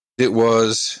it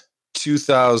was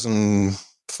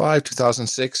 2005,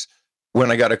 2006, when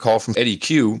I got a call from Eddie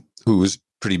Q, who was a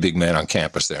pretty big man on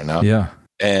campus there now. Yeah.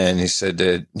 And he said,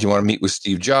 do you want to meet with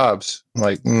Steve Jobs? I'm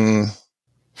like,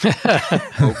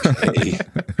 okay.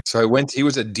 So I went, he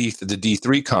was at the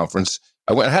D3 conference.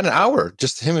 I had an hour,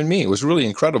 just him and me. It was really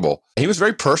incredible. He was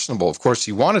very personable. Of course,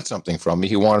 he wanted something from me.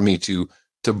 He wanted me to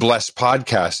bless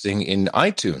podcasting in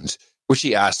iTunes, which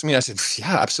he asked me. I said,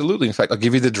 yeah, absolutely. In fact, I'll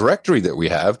give you the directory that we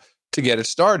have to get it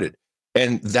started.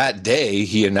 And that day,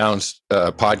 he announced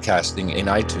podcasting in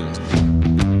iTunes.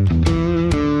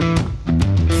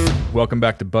 Welcome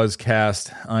back to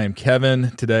Buzzcast. I am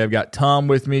Kevin. Today I've got Tom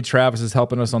with me. Travis is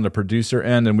helping us on the producer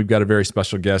end, and we've got a very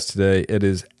special guest today. It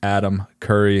is Adam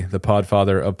Curry, the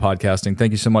podfather of podcasting.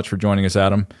 Thank you so much for joining us,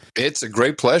 Adam. It's a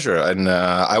great pleasure, and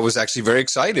I was actually very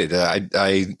excited.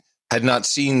 I had not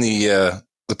seen the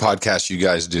podcast you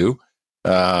guys do.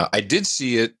 I did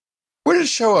see it. Where did it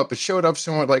show up? It showed up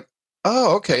somewhere like,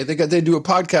 oh, okay, they do a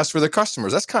podcast for their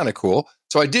customers. That's kind of cool.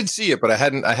 So I did see it, but I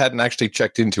hadn't actually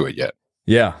checked into it yet.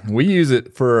 Yeah, we use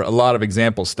it for a lot of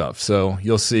example stuff. So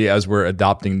you'll see as we're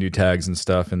adopting new tags and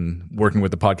stuff and working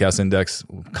with the podcast index,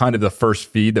 kind of the first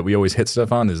feed that we always hit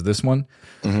stuff on is this one,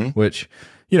 which,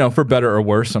 for better or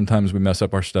worse, sometimes we mess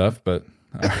up our stuff, but...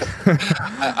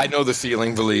 I know the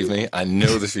feeling, believe me. I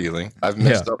know the feeling. I've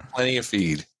messed up plenty of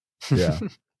feed. Yeah.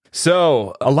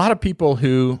 So a lot of people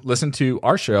who listen to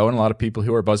our show and a lot of people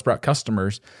who are Buzzsprout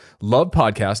customers love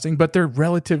podcasting, but they're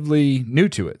relatively new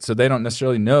to it. So they don't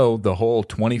necessarily know the whole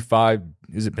 25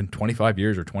 years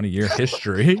or 20-year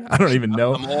history? I don't even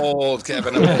know. I'm old,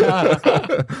 Kevin.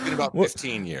 It's been about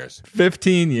 15 years.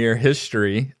 15-year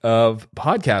history of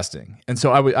podcasting. And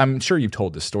so I'm sure you've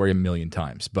told this story a million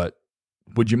times, but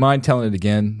would you mind telling it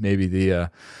again? Maybe the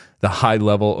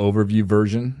high-level overview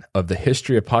version of the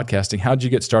history of podcasting. How did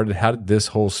you get started? How did this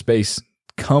whole space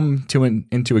come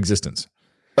into existence?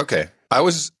 Okay. I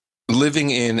was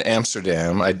living in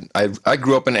Amsterdam. I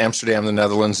grew up in Amsterdam, the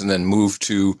Netherlands, and then moved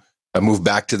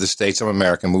back to the States. I'm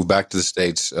American, moved back to the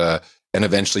States, and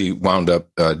eventually wound up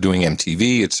doing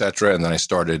MTV, et cetera. And then I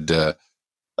started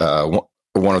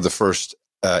one of the first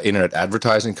internet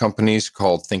advertising companies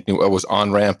called Think New. It was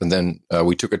OnRamp, and then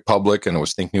we took it public, and it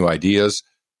was Think New Ideas.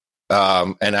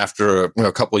 And after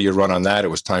a couple of year run on that, it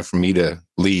was time for me to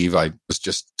leave. I was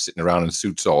just sitting around in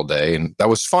suits all day, and that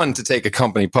was fun to take a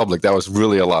company public. That was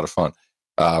really a lot of fun.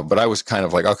 But I was kind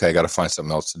of like, okay, I got to find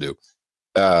something else to do.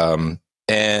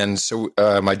 And so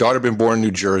my daughter had been born in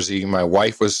New Jersey. My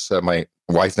wife then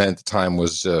at the time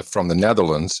was from the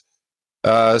Netherlands.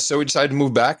 So we decided to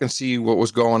move back and see what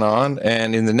was going on.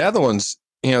 And in the Netherlands,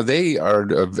 they are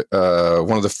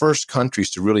one of the first countries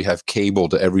to really have cable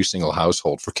to every single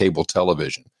household for cable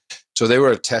television. So they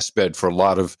were a test bed for a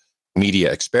lot of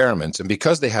media experiments. And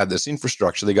because they had this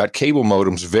infrastructure, they got cable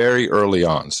modems very early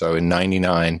on. So in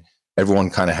 99, everyone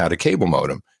kind of had a cable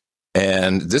modem.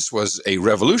 And this was a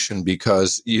revolution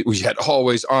because we had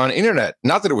always on internet.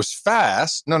 Not that it was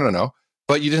fast. No.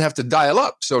 But you didn't have to dial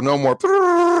up. So no more,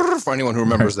 for anyone who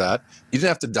remembers that. You didn't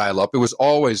have to dial up. It was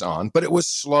always on, but it was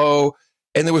slow.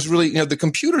 And there was really, the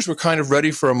computers were kind of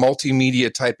ready for a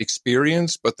multimedia type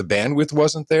experience, but the bandwidth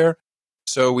wasn't there.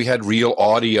 So we had real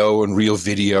audio and real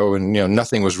video, and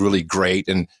nothing was really great.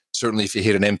 And certainly, if you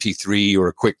hit an MP3 or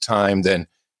a QuickTime, then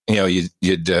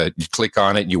you'd click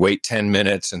on it, you wait 10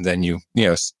 minutes, and then you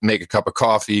make a cup of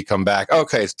coffee, come back,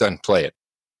 okay, it's done, play it.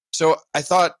 So I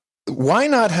thought, why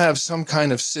not have some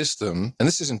kind of system? And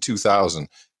this is in 2000.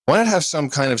 Why not have some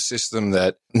kind of system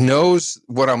that knows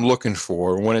what I'm looking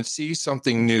for when it sees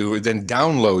something new, it then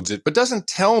downloads it, but doesn't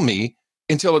tell me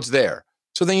until it's there?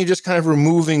 So then you're just kind of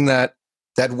removing that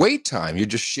wait time. You're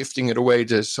just shifting it away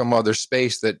to some other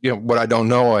space that, what I don't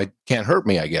know, I can't hurt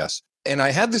me, I guess. And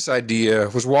I had this idea,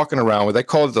 was walking around with, I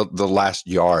called it the last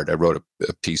yard. I wrote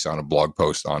a piece on a blog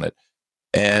post on it.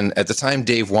 And at the time,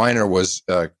 Dave Weiner was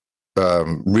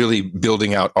really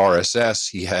building out RSS.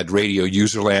 He had Radio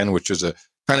Userland, which is a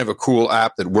kind of a cool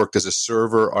app that worked as a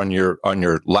server on your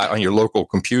local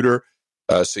computer.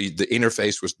 So the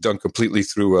interface was done completely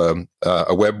through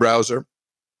a web browser,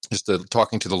 just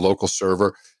talking to the local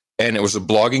server. And it was a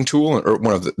blogging tool, or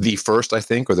one of the first, I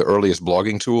think, or the earliest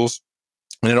blogging tools.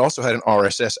 And it also had an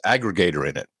RSS aggregator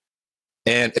in it.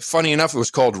 And funny enough, it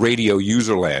was called Radio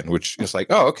Userland, which is like,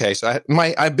 oh, okay. So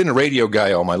I've been a radio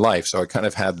guy all my life, so I kind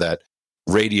of had that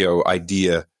radio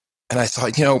idea. And I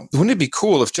thought, wouldn't it be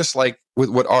cool if, just like with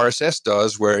what RSS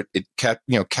does, where it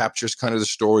captures kind of the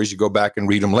stories, you go back and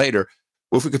read them later.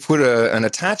 Well, if we could put an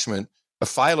attachment, a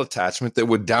file attachment that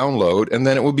would download, and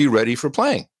then it would be ready for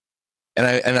playing. And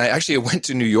I actually went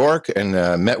to New York and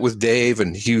met with Dave,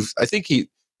 and I think he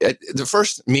at the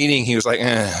first meeting, he was like,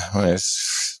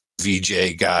 this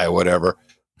VJ guy, whatever.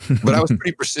 But I was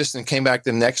pretty persistent, came back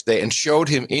the next day and showed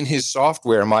him in his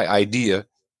software my idea.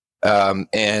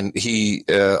 And he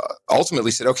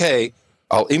ultimately said, okay,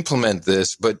 I'll implement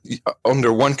this, but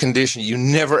under one condition, you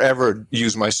never, ever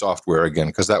use my software again,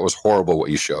 because that was horrible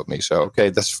what you showed me. So, okay,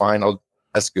 that's fine.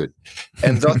 That's good.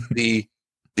 And thus the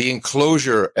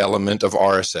enclosure element of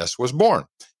RSS was born.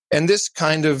 And this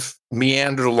kind of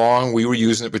meandered along. We were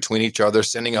using it between each other,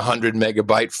 sending 100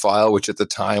 megabyte file, which at the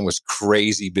time was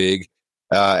crazy big.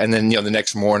 And then, the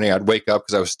next morning I'd wake up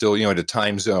because I was still, in a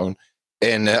time zone.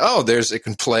 And, it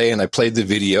can play. And I played the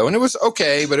video and it was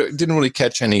okay, but it didn't really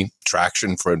catch any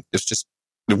traction for it. It's just,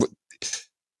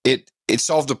 it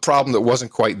solved a problem that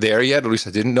wasn't quite there yet. At least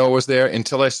I didn't know it was there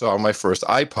until I saw my first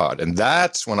iPod. And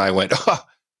that's when I went,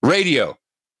 radio.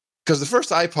 Because the first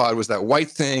iPod was that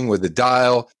white thing with the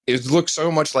dial. It looked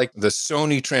so much like the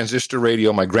Sony transistor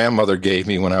radio my grandmother gave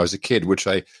me when I was a kid, which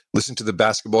I listened to the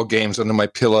basketball games under my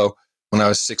pillow when I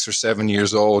was 6 or 7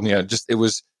 years old. It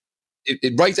was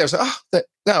right there. I was like,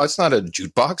 no, it's not a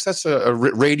jukebox. That's a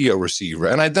radio receiver.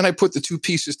 And then I put the two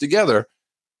pieces together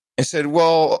and said,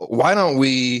 well, why don't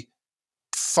we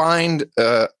find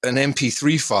an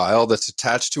MP3 file that's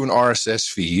attached to an RSS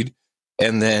feed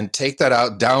and then take that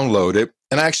out, download it.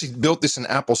 And I actually built this in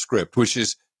AppleScript, which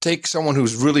is take someone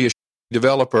who's really a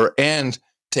developer and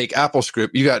take AppleScript.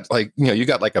 You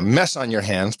got like a mess on your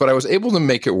hands, but I was able to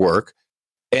make it work.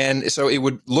 And so it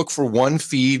would look for one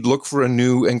feed, look for a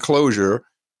new enclosure,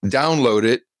 download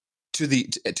it to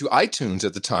iTunes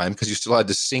at the time, because you still had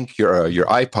to sync your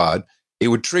iPod. It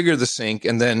would trigger the sync,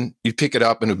 and then you'd pick it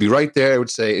up, and it would be right there. It would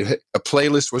say a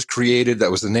playlist was created.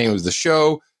 That was the name of the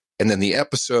show, and then the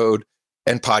episode,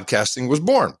 and podcasting was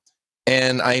born.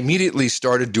 And I immediately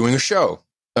started doing a show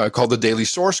called The Daily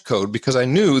Source Code, because I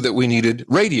knew that we needed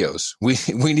radios. We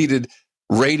needed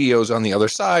radios on the other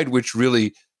side, which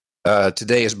really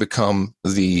today has become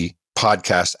the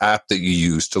podcast app that you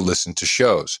use to listen to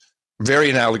shows. Very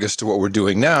analogous to what we're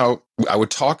doing now. I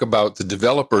would talk about the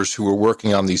developers who were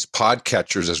working on these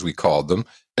podcatchers, as we called them.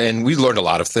 And we learned a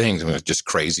lot of things. I mean, just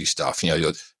crazy stuff.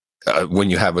 When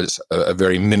you have a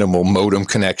very minimal modem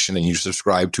connection and you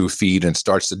subscribe to a feed and it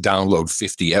starts to download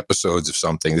 50 episodes of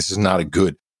something, this is not a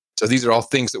good. So these are all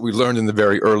things that we learned in the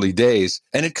very early days.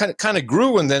 And it kind of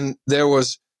grew. And then there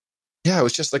was, it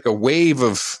was just like a wave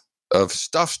of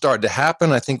stuff started to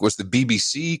happen. I think it was the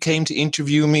BBC came to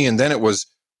interview me, and then it was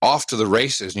off to the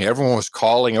races. Everyone was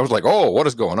calling. I was like, oh, what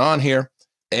is going on here?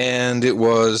 And it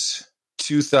was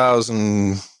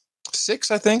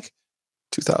 2006, I think,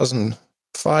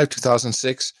 2005,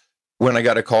 2006, when I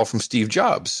got a call from Steve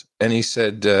Jobs. And he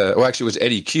said, actually, it was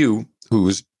Eddie Q, who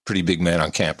was a pretty big man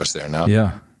on campus there now.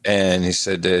 Yeah. And he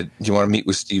said, do you want to meet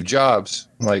with Steve Jobs?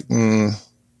 I'm like,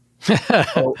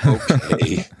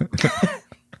 okay.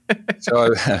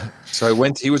 So I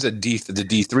went. He was at the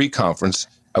D3 conference.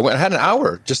 I had an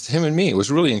hour, just him and me. It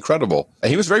was really incredible. And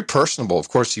he was very personable. Of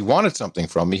course, he wanted something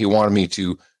from me. He wanted me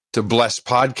to bless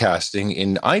podcasting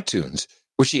in iTunes,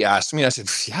 which he asked me. And I said,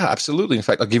 yeah, absolutely. In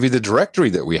fact, I'll give you the directory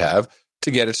that we have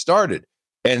to get it started.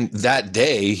 And that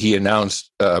day, he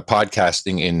announced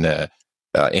podcasting in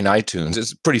iTunes.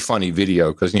 It's a pretty funny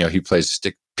video because he plays a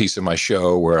stick piece of my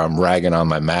show where I'm ragging on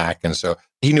my Mac, and so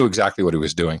he knew exactly what he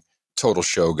was doing. Total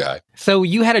show guy. So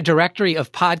you had a directory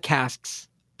of podcasts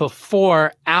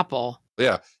before Apple.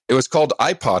 Yeah. It was called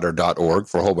iPodder.org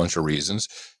for a whole bunch of reasons.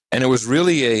 And it was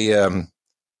really it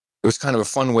was kind of a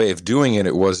fun way of doing it.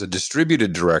 It was a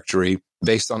distributed directory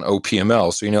based on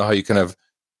OPML. So you know how you can have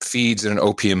feeds in an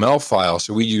OPML file.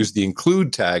 So we used the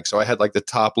include tag. So I had like the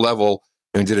top level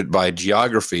and did it by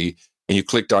geography, and you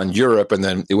clicked on Europe, and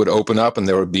then it would open up and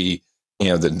there would be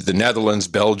the Netherlands,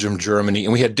 Belgium, Germany,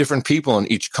 and we had different people in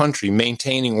each country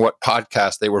maintaining what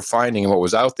podcast they were finding and what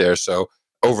was out there. So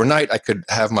overnight, I could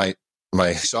have my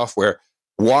software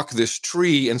walk this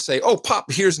tree and say, oh,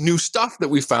 pop, here's new stuff that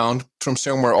we found from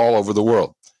somewhere all over the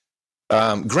world.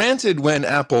 Granted, when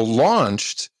Apple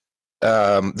launched,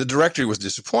 the directory was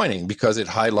disappointing because it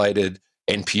highlighted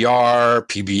NPR,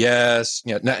 PBS,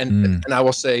 and I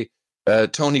will say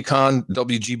Tony Khan,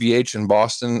 WGBH in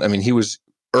Boston, I mean, he was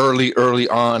early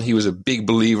on. He was a big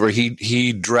believer.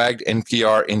 He dragged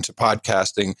NPR into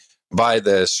podcasting by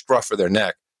the scruff of their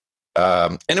neck.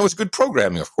 And it was good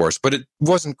programming, of course, but it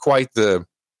wasn't quite the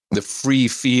free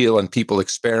feel and people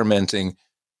experimenting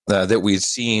that we'd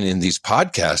seen in these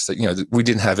podcasts. That we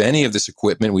didn't have any of this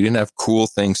equipment. We didn't have cool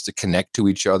things to connect to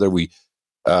each other. We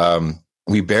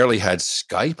barely had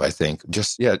Skype, I think.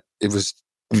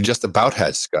 We just about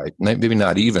had Skype, maybe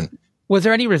not even. Was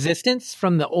there any resistance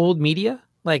from the old media?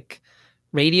 Like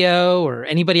radio or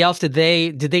anybody else, did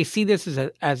they see this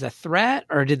as a threat,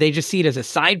 or did they just see it as a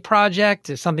side project,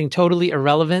 as something totally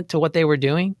irrelevant to what they were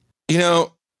doing?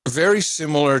 Very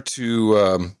similar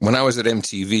to when I was at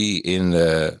MTV in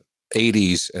the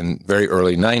 80s and very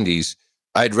early 90s.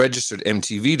 I'd registered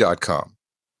MTV.com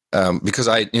because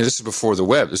this is before the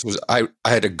web. I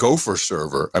had a Gopher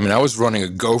server. I mean, I was running a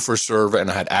Gopher server,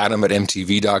 and I had Adam at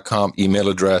MTV.com email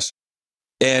address.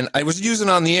 And I was using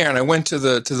it on the air, and I went to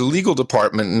the legal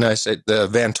department, and I said,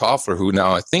 Van Toffler, who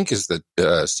now I think is the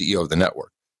CEO of the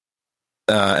network.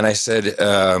 And I said,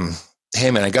 hey,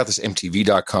 man, I got this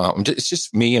MTV.com. It's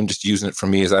just me. I'm just using it for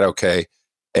me. Is that okay?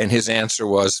 And his answer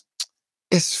was,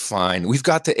 it's fine. We've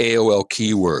got the AOL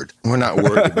keyword. We're not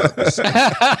worried about this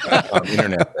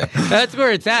internet thing. That's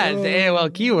where it's at, the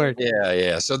AOL keyword.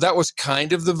 Yeah. So that was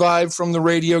kind of the vibe from the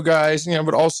radio guys,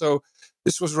 but also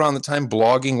this was around the time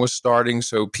blogging was starting.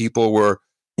 So people were,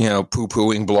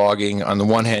 poo-pooing blogging. On the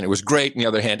one hand, it was great. On the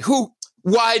other hand,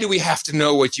 why do we have to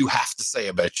know what you have to say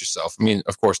about yourself? I mean,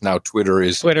 of course, now Twitter,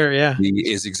 is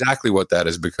exactly what that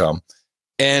has become.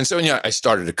 And so, I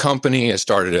started a company. I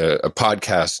started a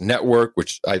podcast network,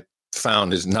 which I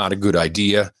found is not a good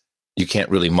idea. You can't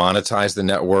really monetize the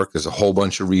network. There's a whole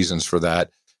bunch of reasons for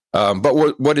that.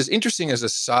 But what is interesting as a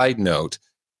side note,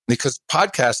 because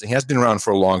podcasting has been around for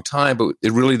a long time, but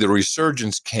the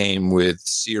resurgence came with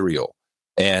Serial.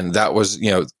 And that was,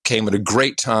 came at a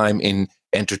great time in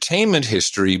entertainment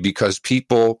history because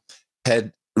people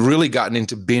had really gotten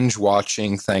into binge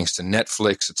watching thanks to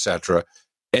Netflix, etc.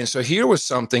 And so here was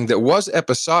something that was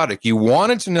episodic. You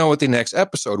wanted to know what the next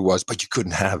episode was, but you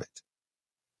couldn't have it.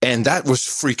 And that was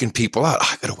freaking people out.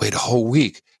 I got to wait a whole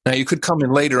week. Now you could come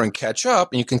in later and catch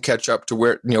up, and you can catch up to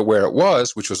where it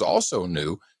was, which was also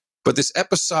new. But this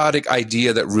episodic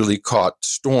idea that really caught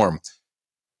storm.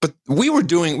 But we were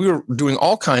doing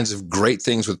all kinds of great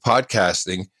things with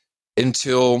podcasting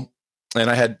until, and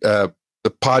I had the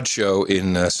Pod Show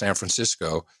in San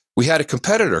Francisco. We had a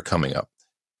competitor coming up,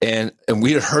 and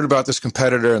we had heard about this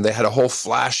competitor, and they had a whole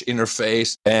Flash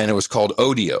interface, and it was called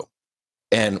Odeo.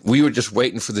 And we were just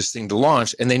waiting for this thing to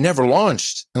launch, and they never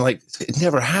launched. And it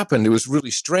never happened. It was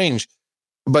really strange.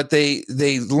 But they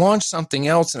launched something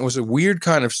else, and it was a weird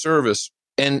kind of service.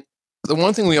 And the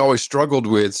one thing we always struggled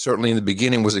with, certainly in the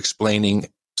beginning, was explaining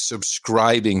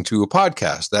subscribing to a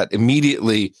podcast. That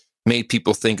immediately made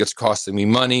people think it's costing me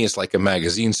money. It's like a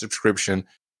magazine subscription.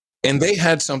 And they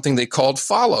had something they called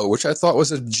Follow, which I thought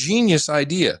was a genius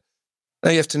idea. Now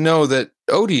you have to know that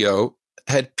Odeo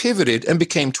had pivoted and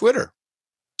became Twitter.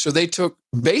 So they took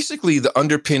basically the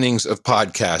underpinnings of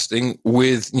podcasting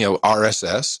with,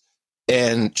 RSS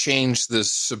and changed the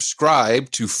subscribe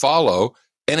to follow,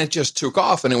 and it just took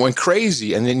off and it went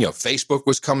crazy. And then, Facebook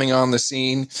was coming on the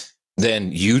scene.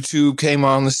 Then YouTube came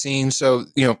on the scene. So,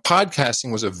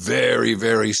 podcasting was a very,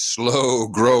 very slow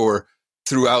grower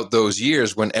throughout those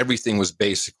years when everything was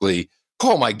basically,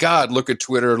 oh my God, look at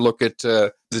Twitter, look at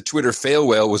the Twitter fail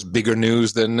whale was bigger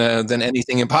news than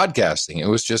anything in podcasting. It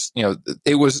was just,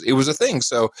 it was a thing.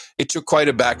 So it took quite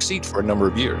a backseat for a number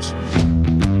of years.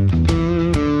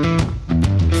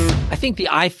 I think the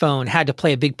iPhone had to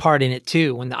play a big part in it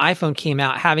too. When the iPhone came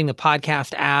out, having the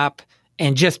podcast app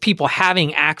and just people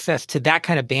having access to that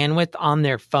kind of bandwidth on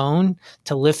their phone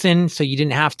to listen, so you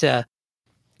didn't have to,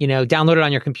 download it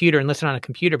on your computer and listen on a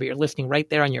computer, but you're listening right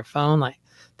there on your phone. Like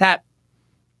that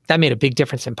made a big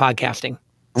difference in podcasting.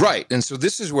 Right. And so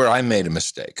this is where I made a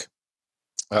mistake,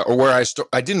 or where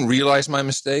I didn't realize my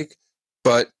mistake.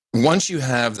 But once you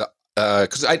have the,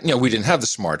 because we didn't have the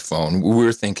smartphone, we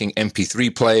were thinking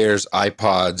MP3 players,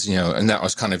 iPods, and that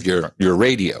was kind of your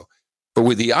radio. But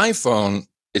with the iPhone,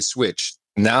 it switched.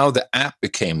 Now the app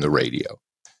became the radio.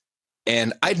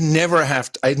 And I'd never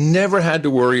had to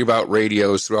worry about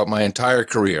radios throughout my entire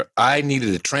career. I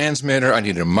needed a transmitter, I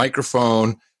needed a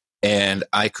microphone, and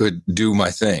I could do my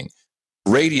thing.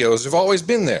 Radios have always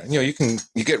been there. You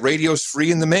get radios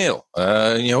free in the mail.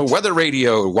 Weather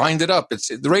radio, wind it up.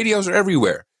 The radios are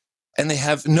everywhere, and they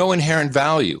have no inherent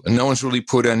value. And no one's really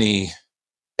put any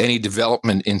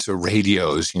development into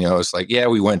radios. It's like,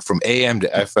 we went from AM to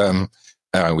FM.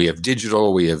 We have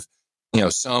digital. We have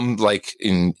some, like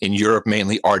in Europe,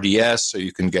 mainly RDS, so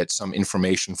you can get some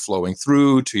information flowing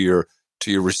through to your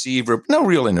receiver. No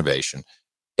real innovation.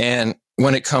 And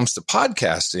when it comes to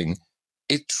podcasting,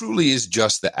 it truly is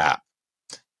just the app.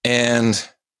 And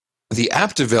the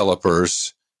app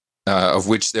developers, of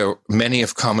which many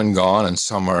have come and gone, and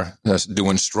some are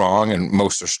doing strong and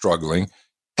most are struggling,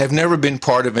 have never been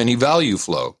part of any value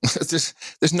flow.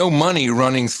 There's no money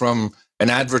running from an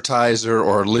advertiser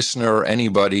or a listener or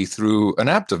anybody through an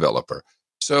app developer.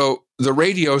 So the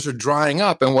radios are drying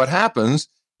up. And what happens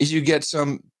is you get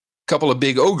some couple of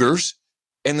big ogres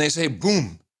and they say,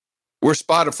 boom, we're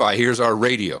Spotify. Here's our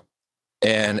radio.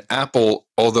 And Apple,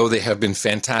 although they have been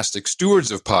fantastic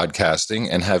stewards of podcasting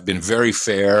and have been very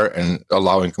fair and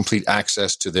allowing complete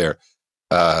access to their,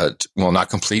 well, not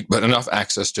complete, but enough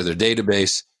access to their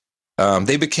database,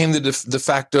 they became the de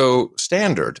facto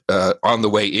standard on the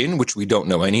way in, which we don't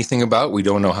know anything about. We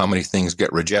don't know how many things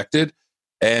get rejected.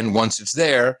 And once it's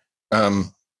there,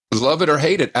 love it or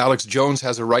hate it, Alex Jones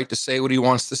has a right to say what he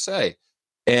wants to say.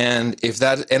 And if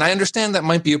that, and I understand that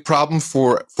might be a problem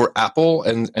for Apple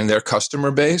and their customer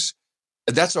base.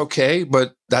 That's okay.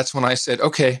 But that's when I said,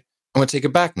 okay, I'm going to take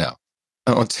it back now.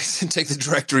 I want to take the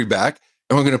directory back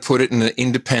and we're going to put it in an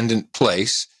independent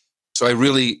place. So I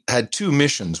really had two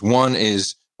missions. One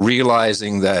is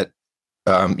realizing that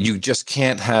you just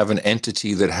can't have an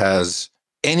entity that has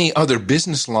any other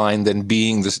business line than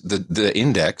being the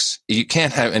index. You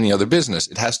can't have any other business.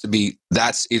 It has to be,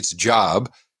 that's its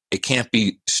job. It can't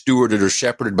be stewarded or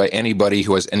shepherded by anybody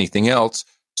who has anything else.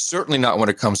 Certainly not when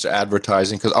it comes to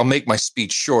advertising, because I'll make my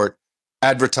speech short.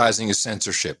 Advertising is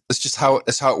censorship. That's how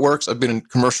it works. I've been in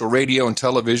commercial radio and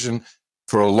television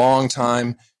for a long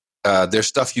time. There's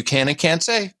stuff you can and can't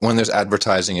say when there's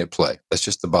advertising at play. That's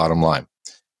just the bottom line.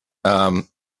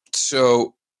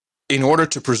 So in order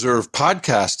to preserve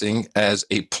podcasting as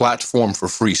a platform for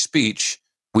free speech,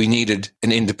 we needed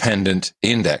an independent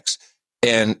index.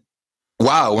 And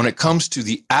wow, when it comes to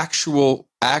the actual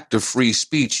act of free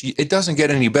speech, it doesn't get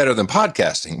any better than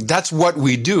podcasting. That's what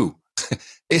we do.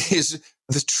 It is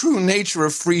the true nature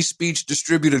of free speech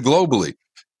distributed globally.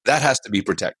 That has to be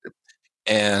protected.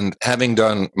 And having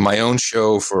done my own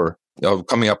show for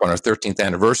coming up on our 13th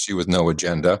anniversary with No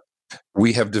Agenda,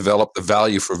 we have developed the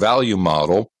value for value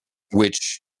model,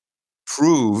 which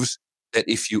proves that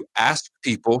if you ask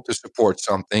people to support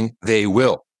something, they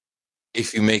will.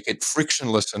 If you make it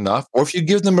frictionless enough, or if you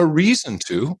give them a reason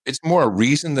to, it's more a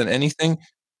reason than anything,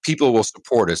 people will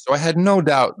support it. So I had no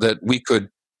doubt that we could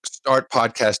start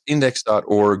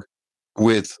podcastindex.org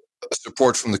with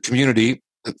support from the community.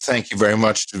 Thank you very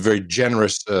much to very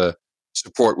generous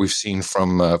support we've seen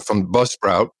from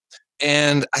Buzzsprout.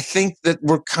 And I think that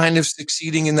we're kind of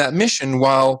succeeding in that mission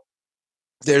while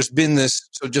there's been this,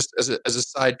 so just as a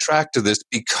side track to this,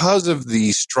 because of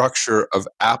the structure of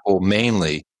Apple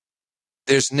mainly,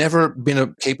 there's never been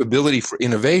a capability for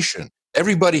innovation.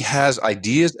 Everybody has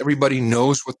ideas. Everybody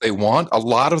knows what they want. A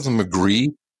lot of them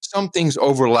agree. Some things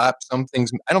overlap. Some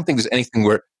things, I don't think there's anything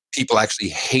where people actually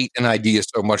hate an idea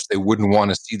so much they wouldn't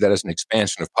want to see that as an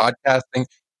expansion of podcasting.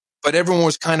 But everyone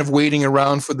was kind of waiting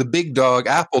around for the big dog,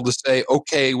 Apple, to say,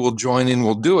 okay, we'll join in,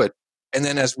 we'll do it. And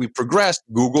then as we progressed,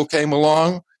 Google came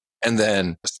along, and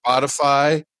then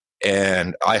Spotify,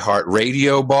 and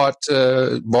iHeartRadio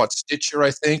bought Stitcher,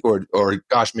 I think, or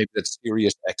gosh, maybe that's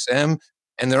Sirius XM,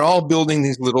 and they're all building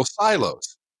these little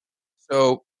silos.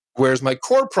 So, whereas my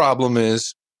core problem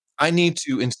is, I need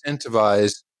to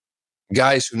incentivize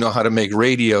guys who know how to make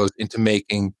radios into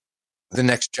making the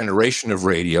next generation of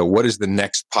radio. What is the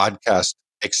next podcast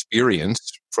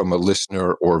experience from a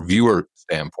listener or viewer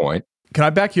standpoint? Can I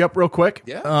back you up real quick?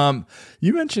 Yeah.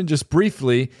 You mentioned just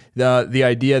briefly the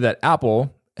idea that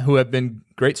Apple, who have been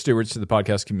great stewards to the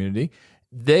podcast community,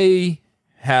 they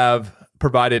have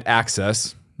provided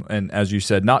access, and as you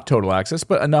said, not total access,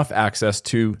 but enough access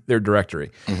to their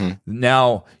directory. Mm-hmm.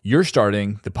 Now you're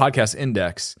starting the Podcast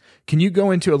Index. Can you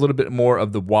go into a little bit more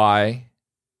of the why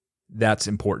that's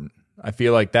important? I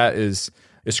feel like that is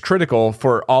critical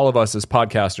for all of us as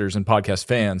podcasters and podcast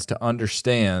fans to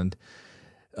understand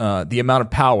the amount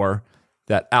of power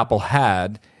that Apple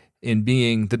had in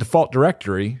being the default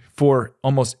directory for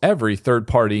almost every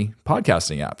third-party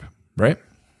podcasting app, right?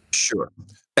 Sure.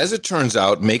 As it turns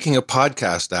out, making a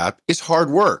podcast app is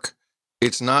hard work.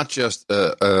 It's not just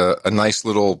a nice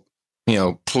little,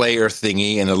 player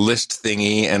thingy and a list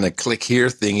thingy and a click here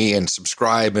thingy and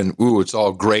subscribe and it's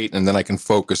all great. And then I can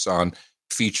focus on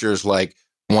features like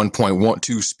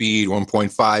 1.12 speed,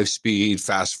 1.5 speed,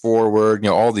 fast forward,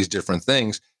 all these different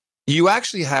things. You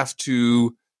actually have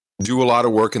to do a lot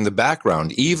of work in the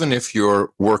background. Even if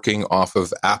you're working off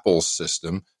of Apple's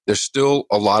system, there's still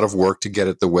a lot of work to get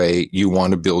it the way you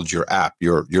want to build your app,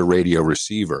 your radio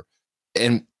receiver.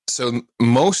 And so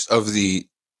most of the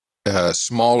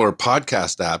smaller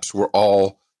podcast apps were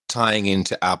all tying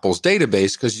into Apple's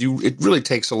database because it really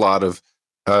takes a lot of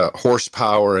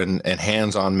horsepower and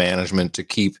hands-on management to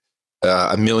keep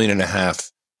 1.5 million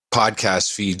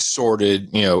podcast feeds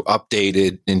sorted,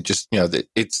 updated, and just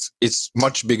it's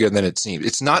much bigger than it seems.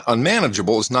 It's not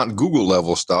unmanageable. It's not Google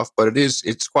level stuff, but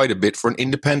it's quite a bit for an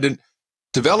independent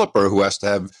developer who has to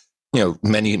have,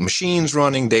 many machines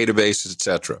running, databases,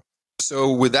 etc.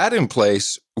 So with that in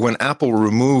place, when Apple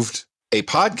removed a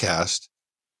podcast,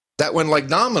 that went like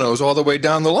dominoes all the way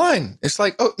down the line. It's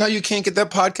like, oh, now you can't get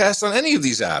that podcast on any of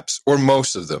these apps or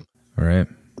most of them. Right.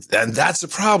 And that's a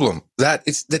problem.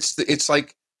 It's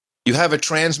like you have a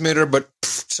transmitter, but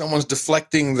someone's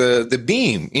deflecting the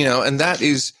beam, and that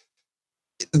is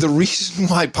the reason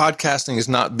why podcasting has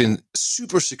not been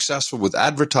super successful with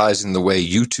advertising the way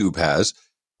YouTube has,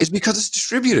 is because it's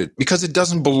distributed, because it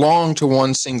doesn't belong to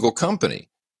one single company.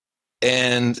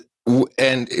 And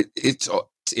it's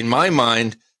in my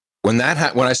mind, when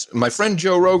my friend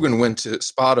Joe Rogan went to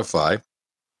Spotify,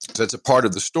 so that's a part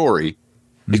of the story,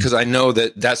 because I know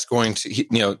that's going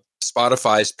to,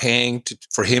 Spotify is paying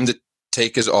for him to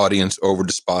take his audience over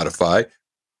to Spotify.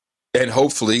 And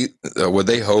hopefully what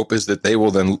they hope is that they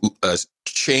will then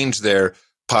change their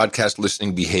podcast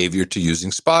listening behavior to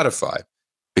using Spotify,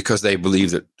 because they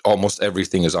believe that almost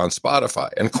everything is on Spotify,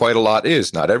 and quite a lot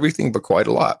is. Not everything, but quite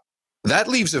a lot. That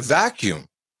leaves a vacuum,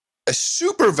 a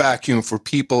super vacuum for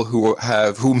people who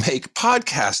make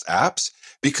podcast apps,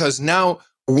 because now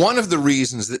one of the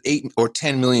reasons that 8 or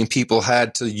 10 million people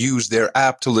had to use their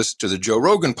app to listen to the Joe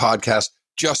Rogan podcast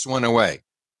just went away.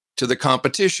 To the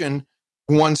competition,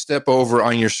 one step over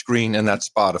on your screen, and that's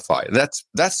Spotify.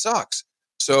 That sucks.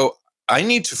 So I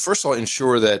need to, first of all,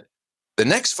 ensure that the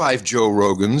next 5 Joe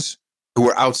Rogans who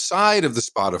are outside of the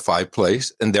Spotify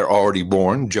place, and they're already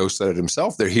born, Joe said it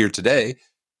himself, they're here today,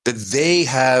 that they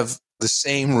have the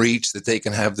same reach, that they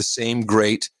can have the same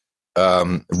great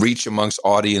reach amongst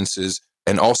audiences,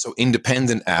 and also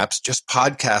independent apps, just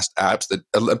podcast apps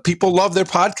that people love their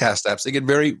podcast apps. They get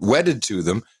very wedded to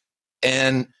them.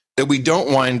 And that we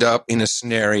don't wind up in a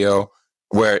scenario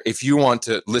where if you want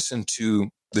to listen to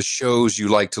the shows you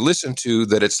like to listen to,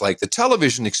 that it's like the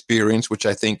television experience, which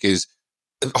I think is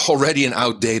already an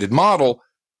outdated model.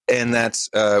 And that's,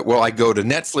 I go to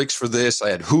Netflix for this. I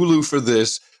had Hulu for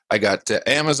this. I got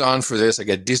Amazon for this. I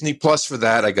got Disney Plus for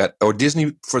that. I got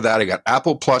Disney for that. I got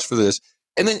Apple Plus for this.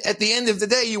 And then at the end of the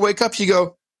day, you wake up, you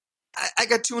go, I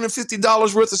got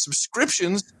 $250 worth of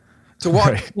subscriptions to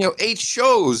watch, 8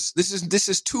 shows. This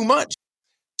is too much.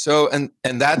 So, and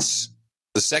that's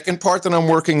the second part that I'm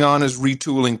working on, is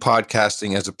retooling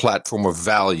podcasting as a platform of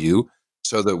value,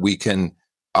 so that we can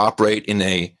operate in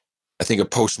a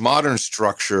postmodern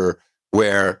structure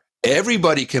where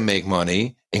everybody can make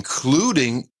money,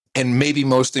 including, and maybe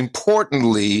most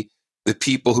importantly, the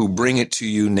people who bring it to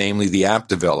you, namely the app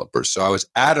developers. So I was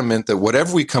adamant that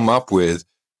whatever we come up with,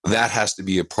 that has to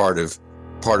be a part of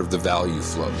the value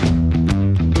flow.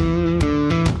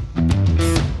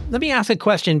 Let me ask a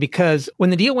question, because when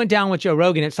the deal went down with Joe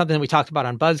Rogan, it's something that we talked about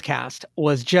on Buzzcast,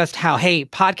 was just how, hey,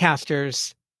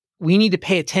 podcasters, we need to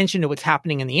pay attention to what's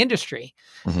happening in the industry.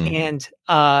 Mm-hmm.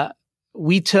 And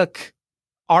we took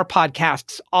our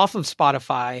podcasts off of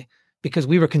Spotify because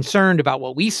we were concerned about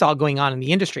what we saw going on in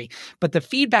the industry. But the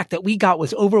feedback that we got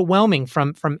was overwhelming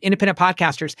from independent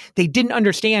podcasters. They didn't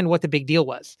understand what the big deal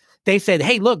was. They said,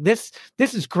 hey, look, this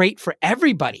is great for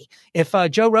everybody. If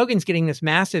Joe Rogan's getting this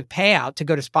massive payout to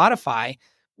go to Spotify,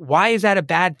 why is that a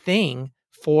bad thing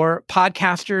for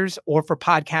podcasters or for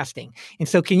podcasting? And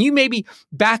so can you maybe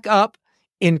back up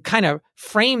and kind of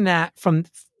frame that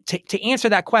to answer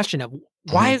that question of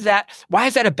why is that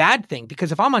a bad thing?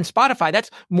 Because if I'm on Spotify, that's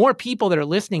more people that are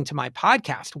listening to my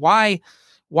podcast. Why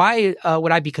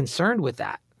would I be concerned with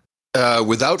that?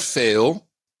 Without fail,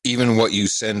 even what you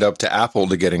send up to Apple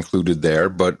to get included there,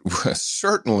 but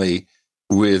certainly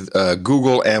with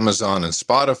Google, Amazon, and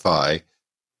Spotify,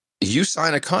 you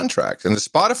sign a contract, and the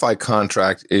Spotify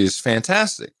contract is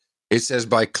fantastic. It says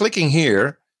by clicking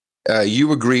here,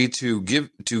 you agree to give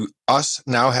to us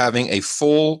now having a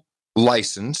full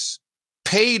license,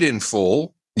 paid in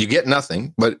full. You get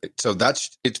nothing, but so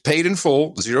it's paid in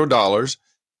full, $0,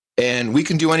 and we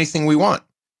can do anything we want.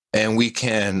 And we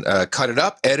can cut it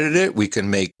up, edit it. We can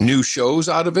make new shows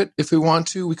out of it if we want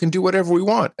to. We can do whatever we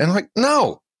want. And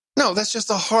no, that's just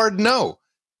a hard no.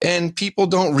 And people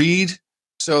don't read.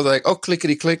 So they're like, oh,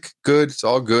 clickety click, good. It's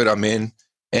all good. I'm in.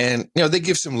 And, they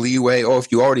give some leeway. Oh,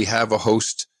 if you already have a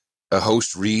host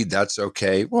read, that's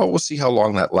okay. Well, we'll see how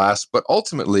long that lasts. But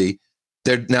ultimately,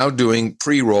 they're now doing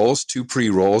pre-rolls, 2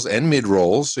 pre-rolls and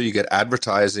mid-rolls. So you get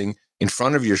advertising in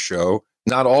front of your show.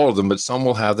 Not all of them, but some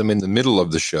will have them in the middle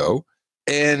of the show.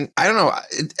 And I don't know,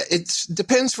 it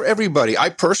depends for everybody. I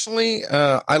personally,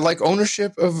 I like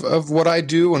ownership of what I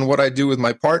do and what I do with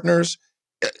my partners.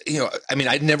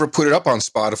 I'd never put it up on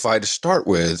Spotify to start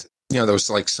with. There was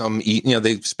like they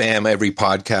spam every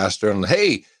podcaster and,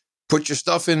 hey, put your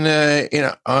stuff in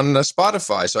on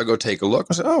Spotify. So I go take a look.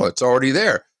 I said, oh, it's already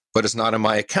there, but it's not in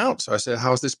my account. So I said,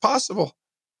 how is this possible?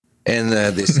 And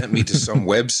they sent me to some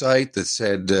website that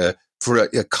said for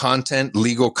a content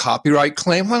legal copyright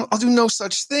claim. I'll do no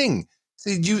such thing.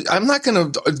 I'm not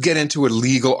going to get into a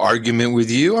legal argument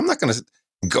with you. I'm not going to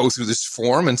go through this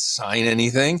form and sign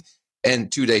anything.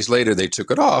 And 2 days later, they took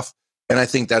it off. And I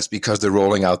think that's because they're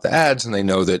rolling out the ads, and they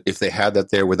know that if they had that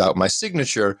there without my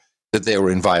signature, that they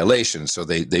were in violation. So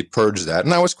they purged that.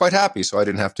 And I was quite happy. So I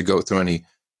didn't have to go through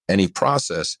any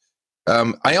process.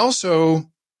 I also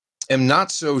am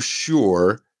not so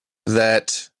sure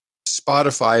that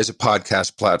Spotify as a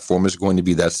podcast platform is going to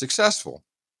be that successful.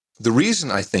 The reason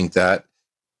I think that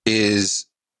is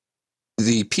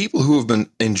the people who have been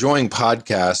enjoying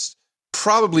podcasts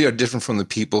probably are different from the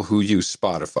people who use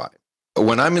Spotify.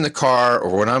 When I'm in the car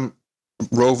or when I'm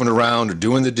roving around or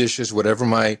doing the dishes, whatever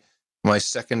my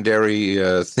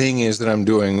secondary thing is that I'm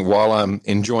doing while I'm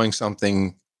enjoying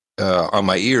something on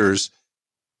my ears,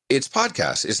 it's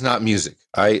podcasts. It's not music.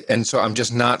 And so I'm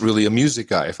just not really a music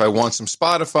guy. If I want some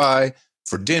Spotify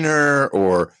for dinner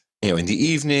or in the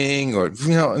evening or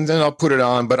and then I'll put it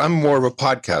on. But I'm more of a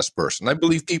podcast person. I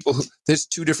believe there's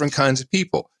two different kinds of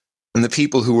people. And the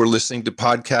people who are listening to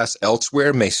podcasts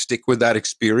elsewhere may stick with that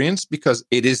experience because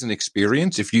it is an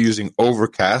experience. If you're using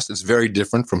Overcast, it's very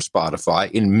different from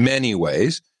Spotify in many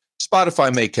ways.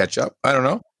 Spotify may catch up. I don't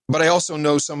know. But I also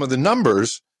know some of the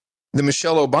numbers. The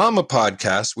Michelle Obama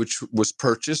podcast, which was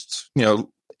purchased,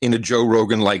 in a Joe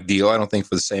Rogan-like deal, I don't think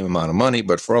for the same amount of money,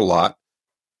 but for a lot.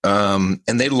 And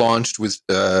they launched with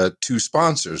two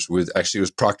sponsors. It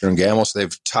was Procter & Gamble. So they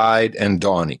have Tide and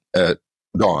Dawn.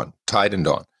 Tide and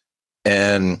Dawn.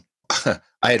 And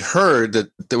I had heard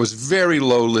that there was very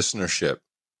low listenership.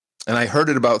 And I heard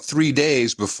it about 3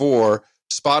 days before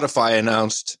Spotify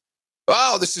announced,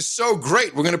 oh, this is so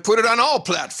great. We're going to put it on all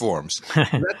platforms.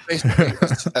 That's basically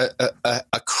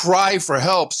a cry for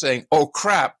help saying, oh,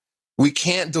 crap, we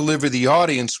can't deliver the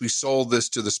audience we sold this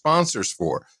to the sponsors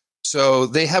for. So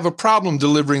they have a problem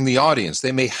delivering the audience.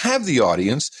 They may have the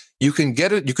audience. You can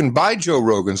get it. You can buy Joe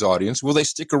Rogan's audience. Will they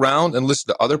stick around and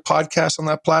listen to other podcasts on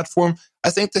that platform?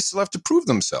 I think they still have to prove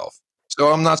themselves.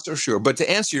 So I'm not so sure. But to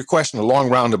answer your question a long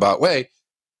roundabout way,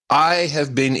 I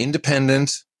have been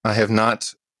independent. I have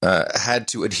not had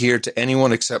to adhere to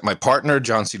anyone except my partner,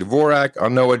 John C. Dvorak,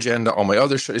 on No Agenda, all my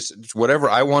other shows. It's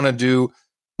whatever I want to do.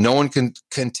 No one can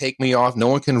take me off. No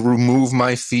one can remove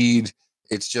my feed.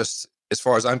 It's just, as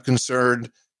far as I'm concerned,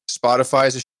 Spotify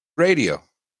is a radio.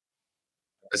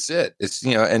 That's it. It's,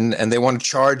 and they want to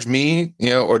charge me,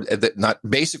 or not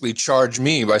basically charge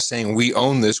me by saying we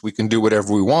own this. We can do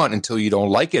whatever we want until you don't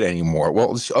like it anymore.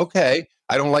 Well, it's okay.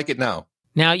 I don't like it now.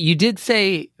 Now, you did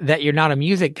say that you're not a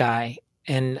music guy,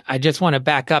 and I just want to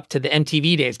back up to the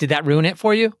MTV days. Did that ruin it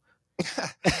for you?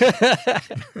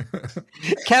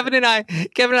 Kevin and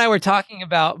I were talking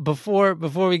about before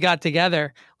we got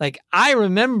together. Like, I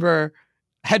remember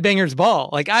Headbangers Ball.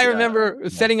 Like, I remember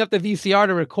setting up the VCR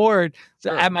to record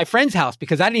at my friend's house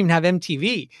because I didn't even have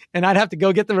MTV, and I'd have to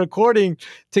go get the recording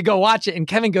to go watch it. And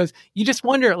Kevin goes, you just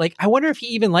wonder, like, I wonder if he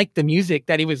even liked the music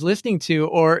that he was listening to,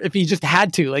 or if he just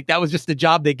had to, like, that was just the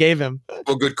job they gave him.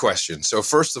 Well, good question. So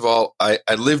first of all, I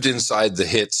lived inside the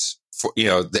hits for,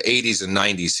 the 80s and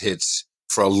 90s hits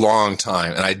for a long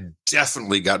time. And I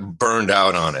definitely got burned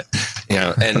out on it,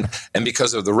 and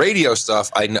because of the radio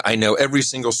stuff, I know every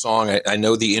single song. I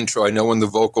know the intro. I know when the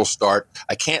vocals start.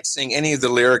 I can't sing any of the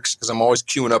lyrics because I'm always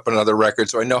queuing up another record.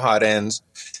 So I know how it ends.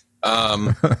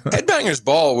 Headbangers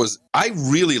Ball I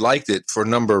really liked it for a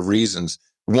number of reasons.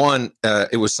 One,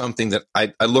 it was something that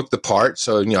I looked the part.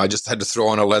 So, I just had to throw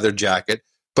on a leather jacket.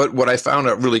 But what I found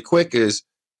out really quick is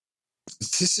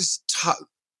this is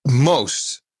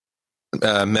most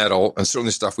metal, and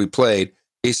certainly stuff we played,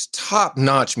 is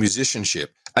top-notch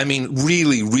musicianship. I mean,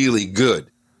 really, really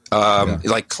good,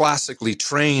 like classically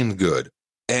trained good.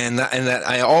 And that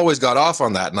I always got off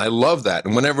on that, and I love that.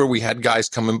 And whenever we had guys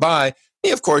coming by,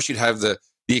 of course, you'd have the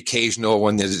occasional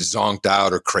one that's zonked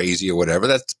out or crazy or whatever.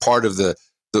 That's part of the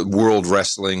world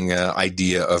wrestling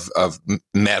idea of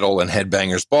metal and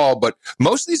Headbangers Ball. But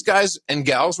most of these guys and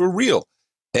gals were real.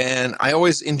 And I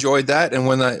always enjoyed that. And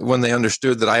when they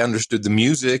understood that I understood the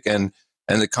music and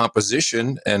the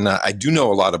composition, and I do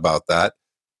know a lot about that,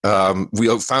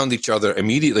 we found each other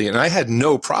immediately. And I had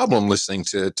no problem listening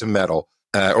to metal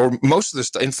or most of the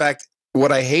stuff. In fact,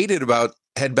 what I hated about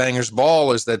Headbangers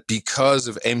Ball is that because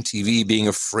of MTV being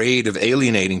afraid of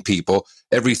alienating people,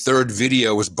 every third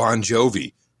video was Bon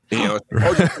Jovi. Bon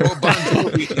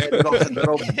Jovi,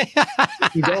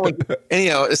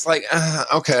 and it's like,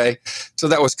 okay. So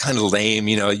that was kind of lame.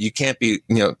 You can't be,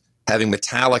 having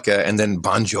Metallica and then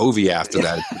Bon Jovi after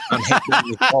that.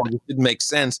 It didn't make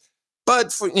sense.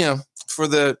 But for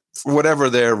whatever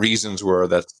their reasons were,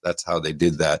 that's how they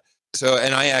did that. So,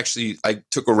 and I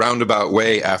took a roundabout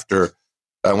way after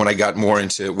when I got more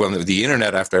into the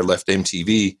internet after I left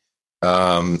MTV.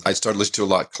 I started listening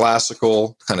to a lot of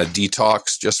classical, kind of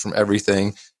detox just from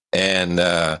everything. And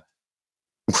when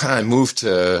I moved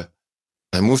to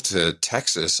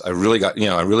Texas, I really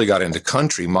got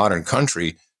into modern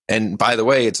country. And by the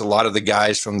way, it's a lot of the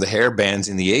guys from the hair bands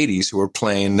in the 80s who were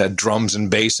playing drums and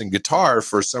bass and guitar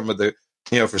for some of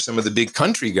the big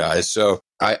country guys. So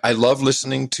I love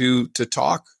listening to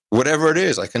talk, whatever it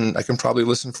is. I can probably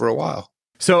listen for a while.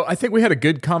 So I think we had a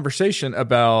good conversation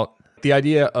about the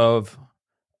idea of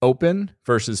open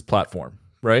versus platform,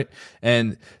 right?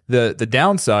 And the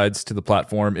downsides to the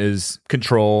platform is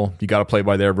control. You got to play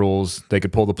by their rules. They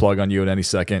could pull the plug on you at any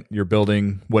second. You're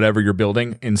building whatever you're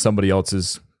building in somebody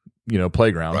else's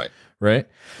playground, right?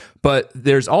 But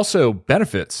there's also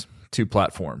benefits to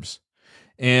platforms.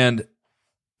 And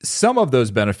some of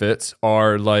those benefits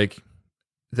are like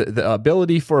the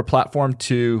ability for a platform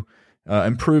to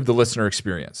improve the listener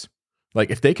experience. Like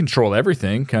if they control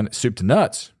everything, kind of soup to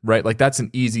nuts, right? Like that's an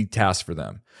easy task for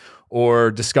them.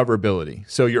 Or discoverability.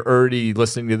 So you're already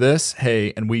listening to this,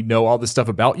 hey, and we know all this stuff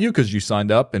about you because you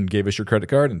signed up and gave us your credit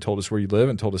card and told us where you live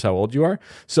and told us how old you are.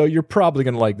 So you're probably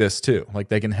going to like this too. Like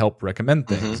they can help recommend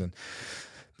things and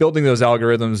building those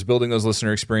algorithms, building those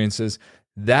listener experiences.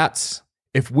 That's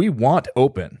if we want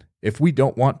open, if we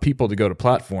don't want people to go to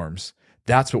platforms,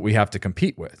 that's what we have to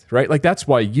compete with, right? Like that's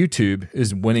why YouTube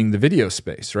is winning the video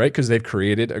space, right? Because they've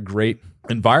created a great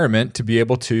environment to be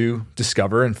able to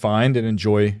discover and find and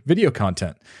enjoy video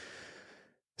content.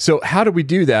 So how do we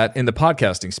do that in the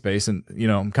podcasting space? And,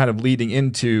 I'm kind of leading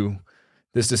into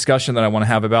this discussion that I want to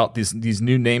have about these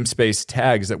new namespace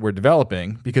tags that we're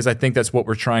developing, because I think that's what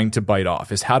we're trying to bite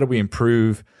off is how do we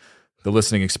improve the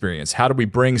listening experience? How do we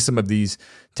bring some of these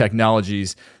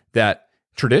technologies that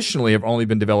traditionally have only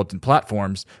been developed in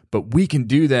platforms, but we can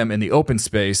do them in the open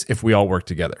space if we all work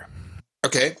together?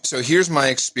 Okay, so here's my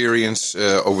experience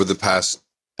over the past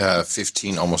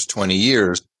 15, almost 20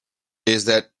 years, is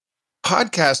that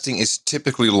podcasting is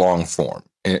typically long form.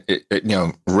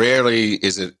 Rarely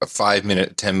is it a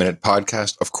 5-minute, 10-minute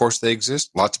podcast. Of course, they exist.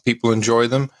 Lots of people enjoy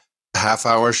them,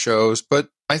 half-hour shows, but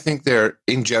I think they're,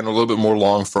 in general, a little bit more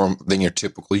long form than your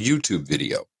typical YouTube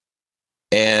video.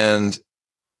 And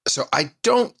so I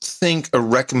don't think a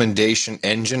recommendation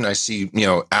engine, I see,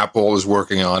 Apple is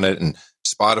working on it and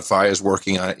Spotify is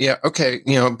working on it. Yeah, okay,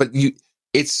 but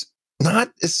it's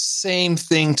not the same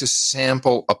thing to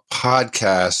sample a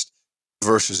podcast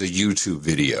versus a YouTube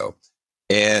video.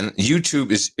 And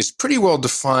YouTube is pretty well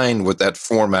defined what that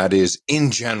format is in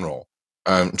general,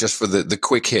 just for the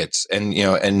quick hits. And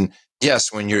and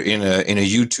yes, when you're in a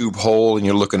YouTube hole and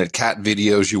you're looking at cat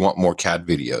videos, you want more cat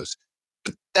videos.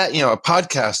 But that a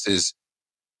podcast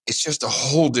it's just a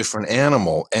whole different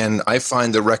animal. And I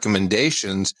find the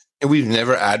recommendations, and we've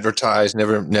never advertised,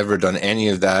 never done any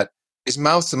of that, is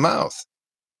mouth to mouth.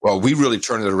 Well, we really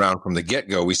turned it around from the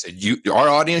get-go. We said, our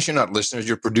audience, you're not listeners,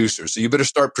 you're producers. So you better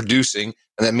start producing.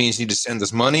 And that means you need to send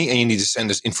us money and you need to send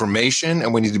us information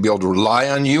and we need to be able to rely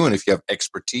on you. And if you have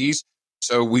expertise.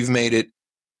 So we've made it,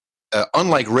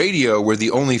 unlike radio where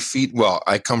the only feed,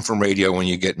 I come from radio when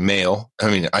you get mail. I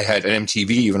mean, I had an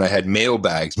MTV when I had mail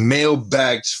bags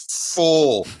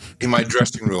full in my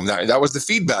dressing room. That was the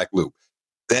feedback loop.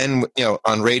 Then,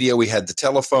 on radio, we had the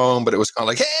telephone, but it was kind of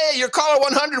like, hey, you're caller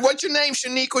 100. What's your name,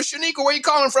 Shaniqua? Shaniqua, where you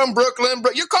calling from? Brooklyn.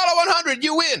 You're caller 100.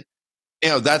 You win.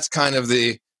 That's kind of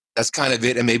it.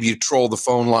 And maybe you troll the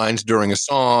phone lines during a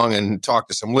song and talk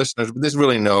to some listeners. But there's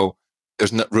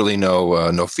not really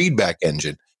no feedback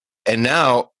engine. And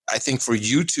now I think for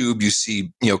YouTube, you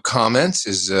see, comments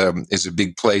is a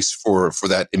big place for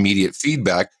that immediate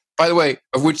feedback. By the way,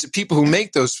 of which the people who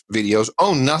make those videos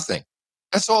own nothing.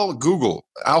 That's all Google,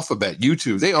 Alphabet,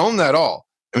 YouTube. They own that all.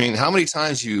 I mean, how many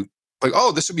times you like,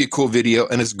 oh, this would be a cool video,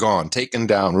 and it's gone, taken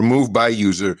down, removed by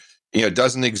user,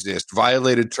 doesn't exist,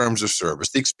 violated terms of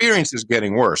service. The experience is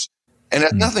getting worse. And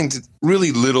that's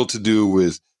really little to do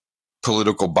with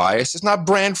political bias. It's not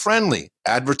brand friendly.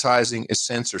 Advertising is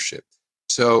censorship.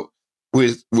 So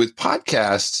with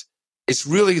podcasts, it's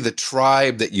really the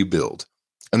tribe that you build.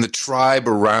 And the tribe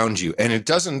around you. And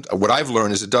what I've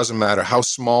learned is it doesn't matter how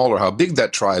small or how big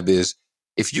that tribe is.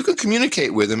 If you can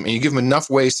communicate with them and you give them enough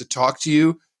ways to talk to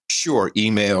you, sure,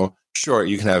 email, sure,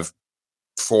 you can have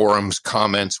forums,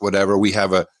 comments, whatever. We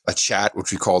have a chat,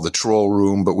 which we call the troll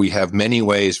room, but we have many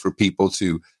ways for people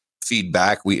to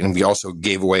feedback. We also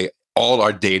gave away all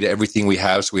our data, everything we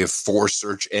have. So we have 4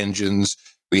 search engines.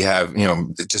 We have,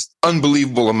 just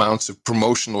unbelievable amounts of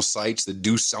promotional sites that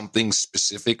do something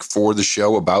specific for the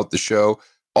show, about the show,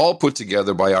 all put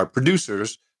together by our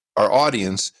producers, our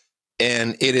audience.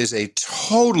 And it is a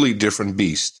totally different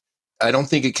beast. I don't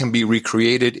think it can be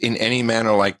recreated in any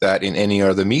manner like that in any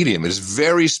other medium. It is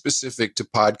very specific to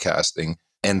podcasting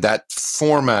and that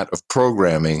format of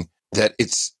programming that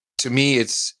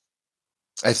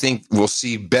I think we'll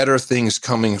see better things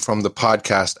coming from the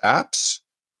podcast apps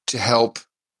to help.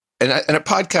 And a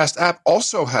podcast app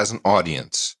also has an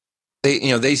audience.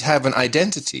 They have an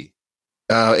identity.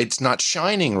 It's not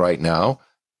shining right now,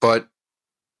 but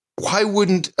why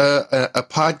wouldn't a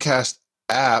podcast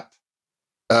app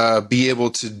be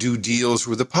able to do deals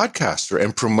with a podcaster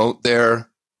and promote their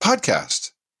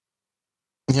podcast?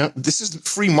 This is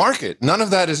free market. None of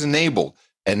that is enabled.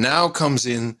 And now comes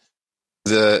in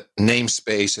the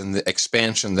namespace and the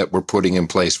expansion that we're putting in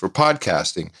place for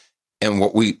podcasting. And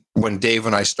when Dave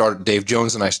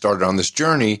Jones and I started on this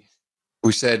journey,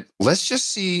 we said, let's just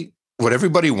see what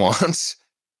everybody wants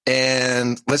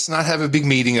and let's not have a big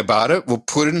meeting about it. We'll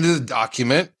put it into the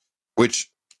document,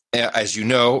 which, as you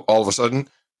know, all of a sudden,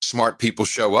 smart people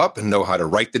show up and know how to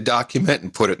write the document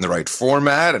and put it in the right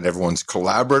format, and everyone's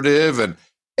collaborative. And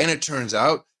it turns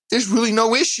out there's really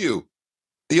no issue.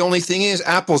 The only thing is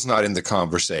Apple's not in the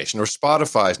conversation or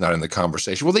Spotify's not in the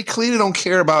conversation. Well, they clearly don't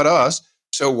care about us.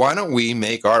 So why don't we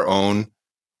make our own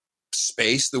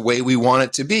space the way we want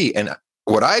it to be? And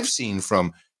what I've seen,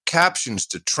 from captions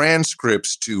to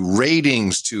transcripts to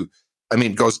ratings to,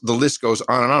 the list goes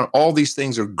on and on. All these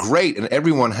things are great, and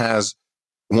everyone has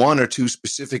one or two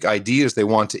specific ideas they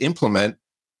want to implement.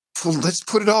 Well, let's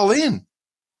put it all in.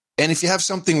 And if you have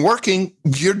something working,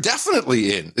 you're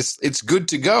definitely in. It's good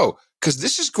to go, because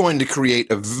this is going to create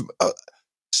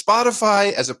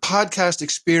Spotify as a podcast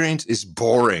experience is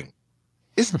boring.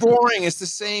 It's boring. It's the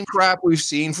same crap we've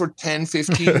seen for 10,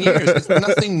 15 years. It's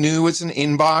nothing new. It's an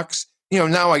inbox.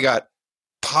 Now I got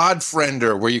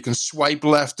Podfriender where you can swipe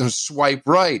left and swipe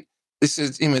right. This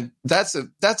is, that's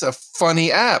a funny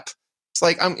app. It's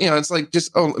like, I'm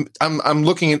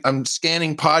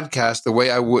scanning podcasts the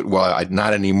way I would,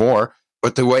 not anymore,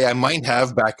 but the way I might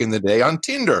have back in the day on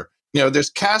Tinder. There's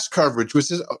cast coverage,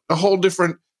 which is a whole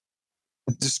different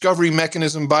discovery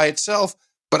mechanism by itself.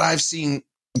 But I've seen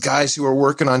guys who are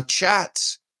working on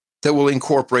chats that will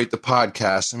incorporate the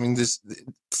podcast.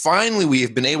 Finally, we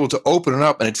have been able to open it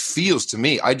up, and it feels to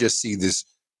me, I just see this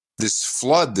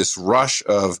flood, this rush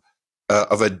of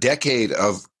a decade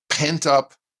of pent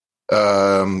up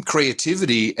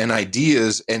creativity and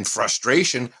ideas and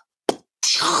frustration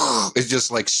is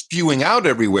just like spewing out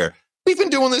everywhere. We've been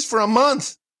doing this for a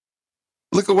month.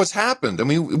 Look at what's happened.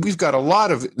 We've got a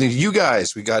lot of you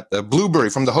guys. We got Blueberry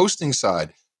from the hosting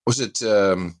side. Was it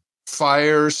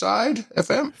Fireside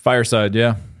FM? Fireside,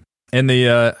 yeah. And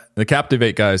the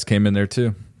Captivate guys came in there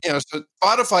too. So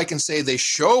Spotify can say they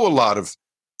show a lot of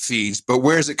feeds, but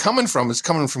where's it coming from? It's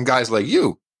coming from guys like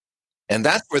you. And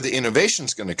that's where the innovation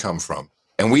is going to come from.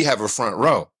 And we have a front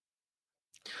row.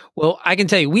 Well, I can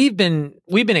tell you, we've been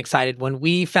excited when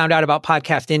we found out about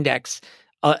Podcast Index.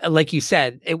 Like you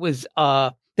said, it was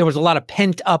there was a lot of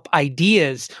pent up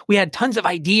ideas. We had tons of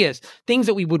ideas, things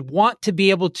that we would want to be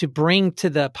able to bring to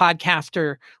the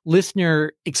podcaster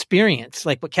listener experience,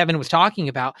 like what Kevin was talking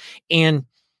about. And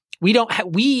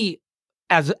we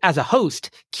as a host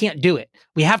can't do it.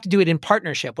 We have to do it in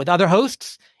partnership with other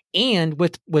hosts and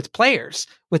with players,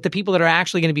 with the people that are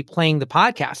actually going to be playing the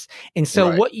podcast. And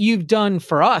so what you've done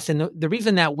for us, and the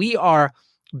reason that we are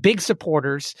big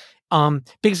supporters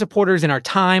in our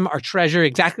time, our treasure,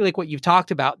 exactly like what you've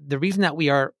talked about. The reason that we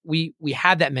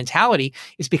have that mentality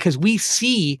is because we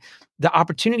see the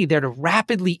opportunity there to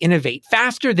rapidly innovate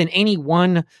faster than any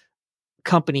one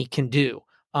company can do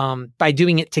by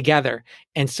doing it together.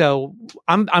 And so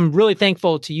I'm really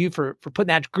thankful to you for putting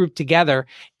that group together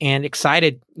and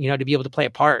excited, to be able to play a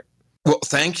part. Well,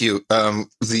 thank you.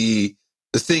 The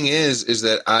thing is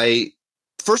that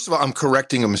first of all, I'm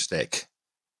correcting a mistake.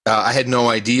 I had no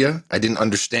idea. I didn't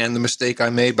understand the mistake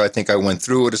I made, but I think I went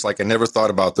through it. It's like I never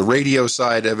thought about the radio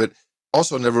side of it.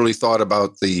 Also, never really thought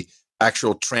about the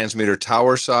actual transmitter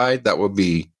tower side. That would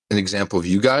be an example of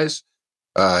you guys,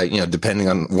 depending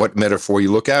on what metaphor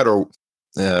you look at or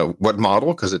what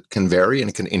model, because it can vary and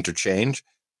it can interchange.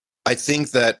 I think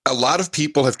that a lot of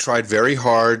people have tried very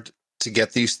hard to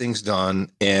get these things done.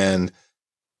 And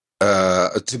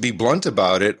to be blunt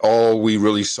about it, all we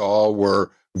really saw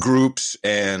were groups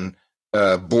and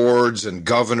boards and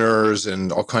governors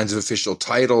and all kinds of official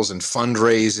titles and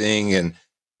fundraising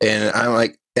and I'm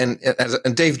like and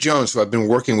Dave Jones, who I've been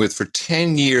working with for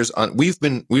 10 years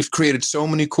we've created so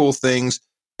many cool things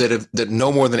that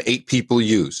no more than 8 people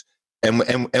use. And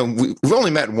we've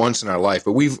only met once in our life,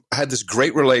 but we've had this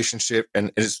great relationship.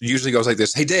 And it usually goes like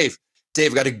this: "Hey, Dave,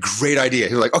 got a great idea."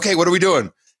 He's like, "Okay, what are we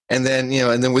doing?" And then,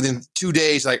 and then within 2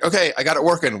 days, like, "Okay, I got it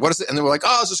working. What is it?" And then we're like,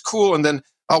 "Oh, this is cool." And then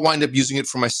I'll wind up using it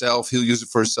for myself. He'll use it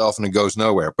for himself, and it goes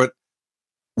nowhere. But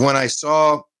when I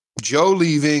saw Joe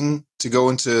leaving to go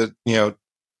into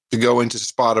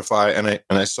Spotify,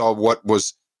 and I saw what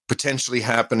was potentially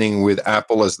happening with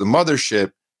Apple as the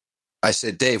mothership, I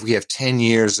said, "Dave, we have 10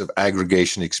 years of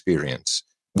aggregation experience.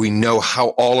 We know how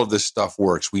all of this stuff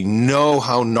works. We know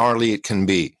how gnarly it can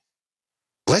be.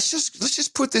 Let's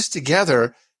just put this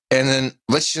together, and then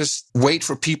let's just wait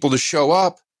for people to show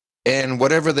up, and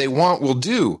whatever they want, we'll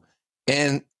do."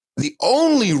 And the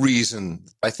only reason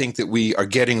I think that we are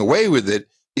getting away with it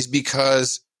is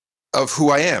because of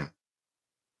who I am.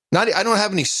 I don't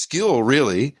have any skill,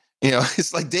 really.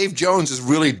 It's like Dave Jones is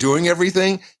really doing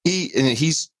everything.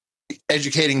 He's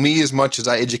educating me as much as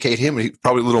I educate him, and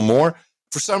probably a little more.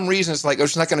 For some reason, it's like,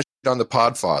 it's not going to shit on the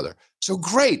Podfather. So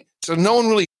great. So no one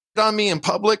really shit on me in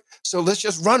public. So let's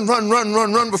just run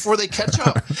before they catch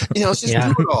up. Let's just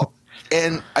do it all.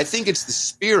 And I think it's the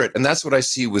spirit. And that's what I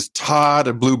see with Todd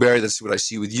and Blueberry. That's what I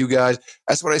see with you guys.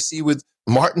 That's what I see with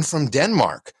Martin from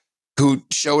Denmark, who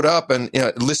showed up and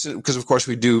listened, because of course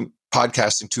we do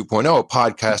Podcasting 2.0, a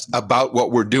podcast about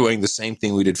what we're doing, the same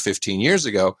thing we did 15 years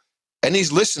ago. And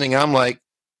he's listening. I'm like,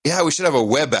 yeah, we should have a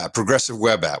web app, progressive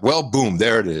web app. Well, boom,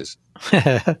 there it is.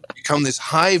 Become this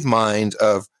hive mind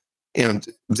of,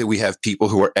 that we have people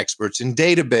who are experts in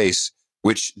database,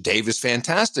 which Dave is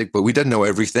fantastic, but we don't know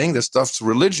everything. This stuff's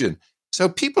religion. So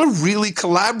people are really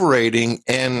collaborating,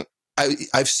 and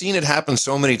I've seen it happen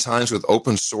so many times with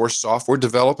open source software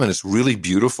development. It's really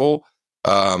beautiful.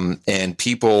 And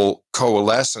people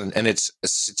coalesce, and it's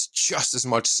just as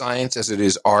much science as it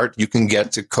is art. You can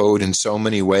get to code in so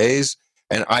many ways.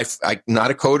 And I'm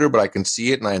not a coder, but I can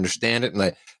see it and I understand it. And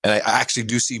I actually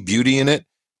do see beauty in it.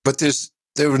 But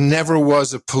there never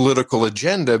was a political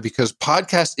agenda, because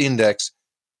Podcast Index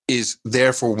is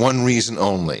there for one reason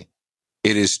only.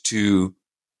 It is to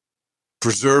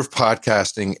preserve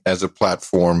podcasting as a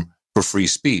platform for free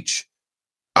speech.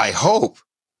 I hope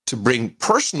to bring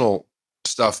personal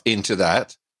stuff into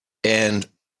that and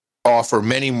offer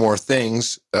many more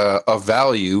things of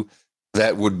value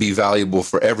that would be valuable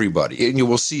for everybody. And you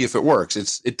will see if it works.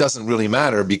 It doesn't really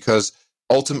matter, because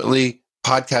ultimately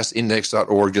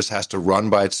podcastindex.org just has to run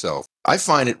by itself. I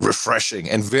find it refreshing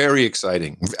and very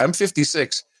exciting. I'm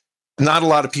 56. Not a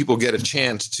lot of people get a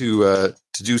chance to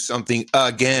do something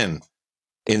again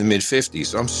in the mid-50s.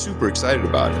 So I'm super excited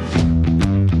about it.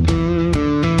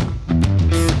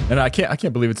 And I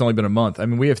can't believe it's only been a month. I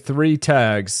mean, we have 3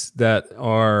 tags that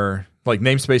are like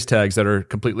namespace tags that are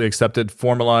completely accepted,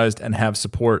 formalized, and have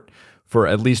support for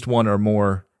at least one or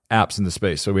more apps in the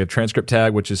space. So we have Transcript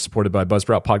Tag, which is supported by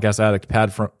Buzzsprout, Podcast Addict,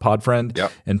 Podfriend,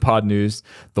 yep, and Podnews.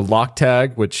 The Lock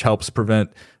Tag, which helps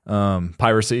prevent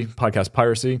piracy, podcast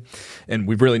piracy. And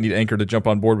we really need Anchor to jump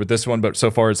on board with this one. But so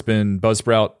far it's been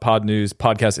Buzzsprout, Podnews,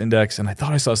 Podcast Index, and I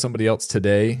thought I saw somebody else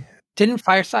today. Didn't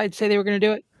Fireside say they were going to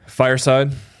do it?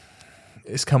 Fireside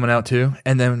is coming out too.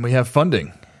 And then we have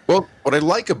funding. Well, what I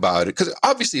like about it, because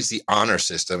obviously it's the honor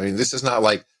system. I mean, this is not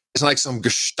like, it's not like some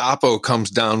Gestapo comes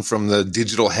down from the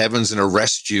digital heavens and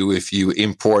arrests you if you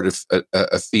import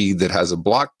a feed that has a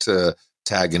block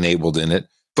tag enabled in it.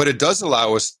 But it does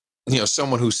allow us,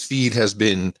 someone whose feed has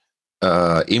been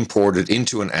imported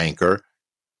into an Anchor,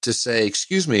 to say,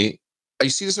 excuse me, you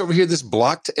see this over here, this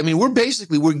block?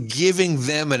 We're giving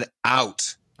them an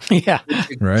out. Yeah.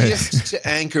 Right. Gift to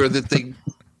Anchor that they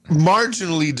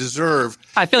marginally deserve.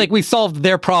 I feel like we solved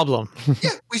their problem.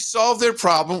 Yeah, we solved their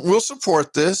problem. We'll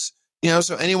support this.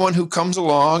 So anyone who comes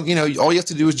along, all you have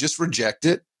to do is just reject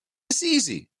it. It's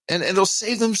easy. And it'll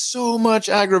save them so much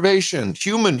aggravation,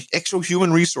 actual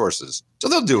human resources. So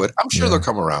they'll do it. I'm sure they'll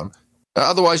come around.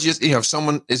 Otherwise, just, if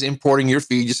someone is importing your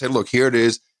feed, you say, look, here it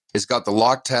is. It's got the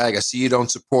lock tag. I see you don't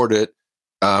support it.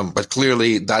 But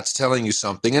clearly that's telling you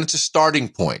something. And it's a starting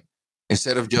point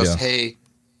instead of just, hey,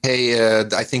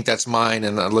 I think that's mine,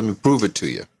 and let me prove it to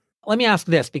you. Let me ask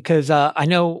this, because I don't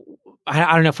know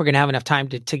if we're going to have enough time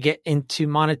to get into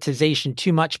monetization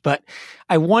too much, but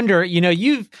I wonder,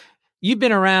 you've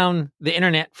been around the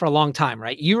internet for a long time,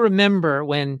 right? You remember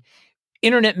when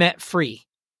internet meant free.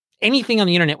 Anything on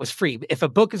the internet was free. If a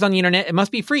book is on the internet, it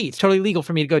must be free. It's totally legal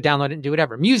for me to go download it and do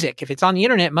whatever. Music, if it's on the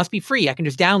internet, it must be free. I can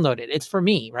just download it. It's for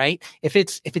me, right? If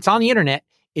it's on the internet,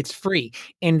 it's free.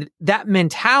 And that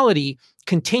mentality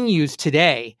continues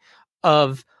today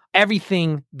of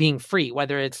everything being free,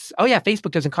 whether it's, oh yeah,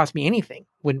 Facebook doesn't cost me anything.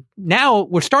 When now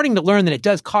we're starting to learn that it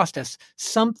does cost us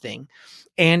something.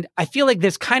 And I feel like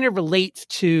this kind of relates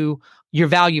to your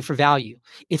value for value.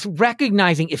 It's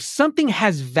recognizing if something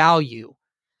has value,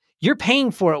 you're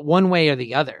paying for it one way or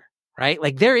the other, right?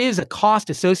 Like there is a cost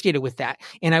associated with that.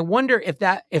 And I wonder if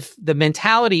the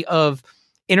mentality of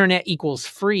internet equals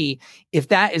free, if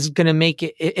that is going to make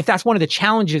it, if that's one of the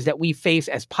challenges that we face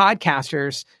as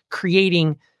podcasters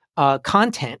creating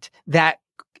content, that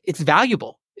it's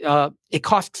valuable. It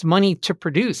costs money to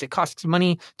produce. It costs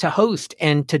money to host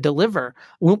and to deliver.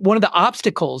 One of the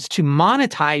obstacles to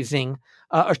monetizing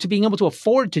or to being able to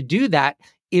afford to do that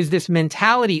is this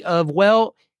mentality of,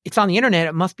 well, it's on the internet,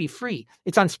 it must be free.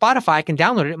 It's on Spotify, I can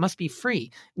download it, it must be free.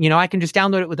 I can just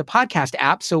download it with a podcast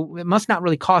app, so it must not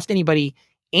really cost anybody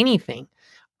anything.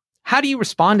 How do you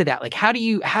respond to that? Like, how do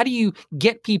you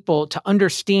get people to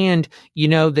understand,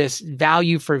 this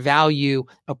value for value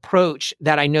approach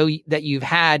that I know that you've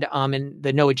had in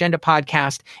the No Agenda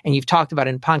podcast and you've talked about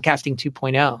in Podcasting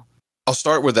 2.0? I'll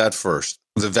start with that first.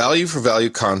 The value for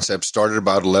value concept started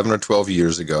about 11 or 12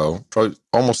 years ago,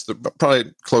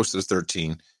 probably close to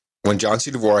 13, when John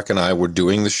C. Dvorak and I were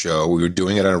doing the show. We were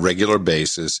doing it on a regular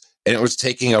basis, and it was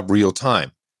taking up real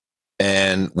time.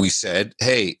 And we said,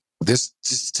 hey, this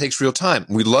just takes real time.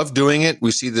 We love doing it.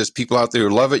 We see there's people out there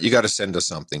who love it. You got to send us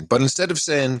something. But instead of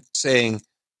saying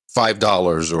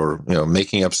 $5 or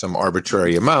making up some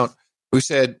arbitrary amount, we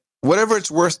said whatever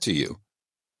it's worth to you.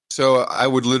 So I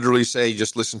would literally say,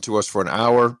 just listen to us for an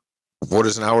hour. What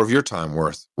is an hour of your time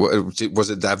worth? Was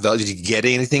it that value? Did you get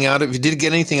anything out of it? If you did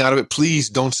get anything out of it, please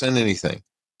don't send anything.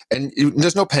 And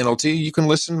there's no penalty. You can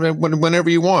listen whenever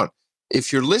you want.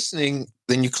 If you're listening,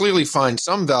 then you clearly find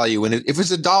some value in it. If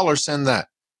it's $1, send that.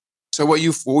 So what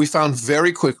we found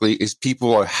very quickly is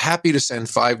people are happy to send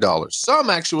 $5. Some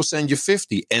actually will send you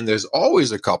 $50, and there's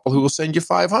always a couple who will send you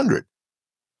 $500.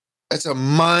 That's a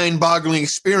mind-boggling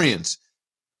experience.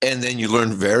 And then you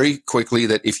learn very quickly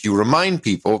that if you remind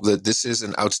people that this is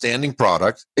an outstanding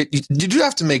product, you do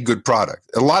have to make good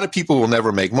product. A lot of people will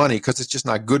never make money because it's just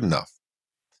not good enough.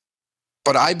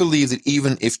 But I believe that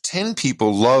even if 10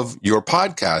 people love your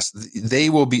podcast, they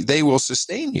will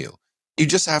sustain you. You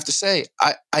just have to say,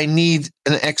 I need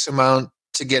an X amount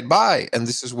to get by, and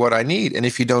this is what I need. And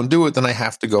if you don't do it, then I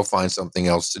have to go find something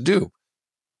else to do.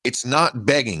 It's not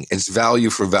begging. It's value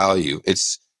for value.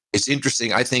 It's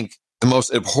interesting. I think the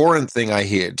most abhorrent thing I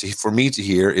hear for me to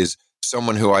hear is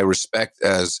someone who I respect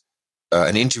as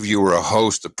an interviewer, a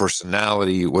host, a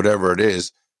personality, whatever it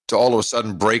is, to all of a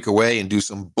sudden break away and do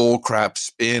some bullcrap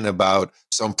spin about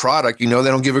some product. They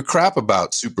don't give a crap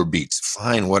about Super Beats.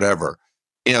 Fine, whatever.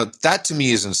 That to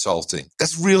me is insulting.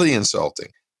 That's really insulting.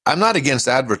 I'm not against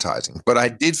advertising, but I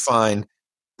did find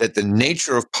that the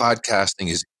nature of podcasting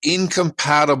is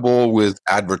incompatible with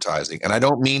advertising. And I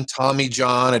don't mean Tommy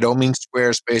John. I don't mean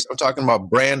Squarespace. I'm talking about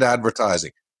brand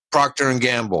advertising. Procter &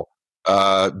 Gamble,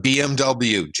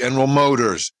 BMW, General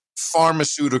Motors,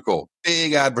 pharmaceutical,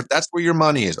 big advert. That's where your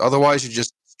money is. Otherwise, you're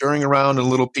just stirring around in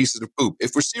little pieces of poop.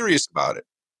 If we're serious about it,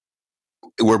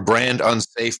 we're brand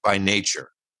unsafe by nature.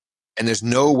 And there's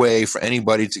no way for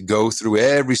anybody to go through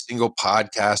every single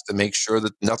podcast to make sure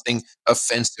that nothing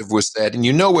offensive was said. And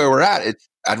where we're at.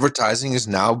 Advertising is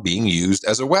now being used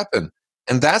as a weapon.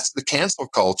 And that's the cancel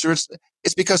culture.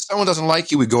 It's because someone doesn't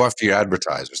like you, we go after your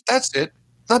advertisers. That's it.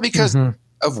 It's not because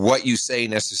of what you say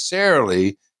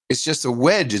necessarily. It's just a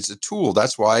wedge. It's a tool.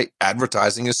 That's why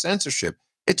advertising is censorship.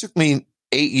 It took me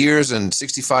 8 years and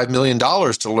 $65 million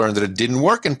to learn that it didn't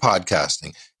work in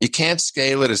podcasting. You can't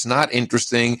scale it. It's not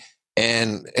interesting.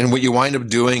 And what you wind up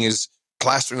doing is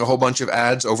plastering a whole bunch of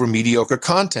ads over mediocre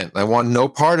content. I want no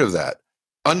part of that.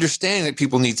 Understanding that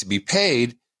people need to be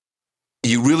paid,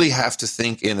 you really have to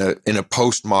think in a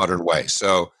postmodern way.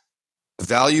 So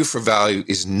value for value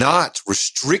is not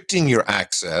restricting your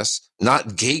access, not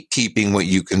gatekeeping what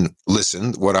you can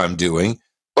listen, what I'm doing,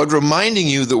 but reminding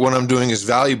you that what I'm doing is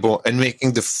valuable and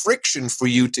making the friction for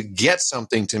you to get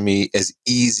something to me as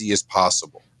easy as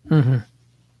possible. Mm-hmm.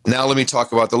 Now let me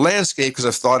talk about the landscape, because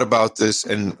I've thought about this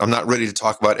and I'm not ready to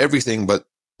talk about everything, but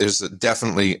there's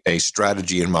definitely a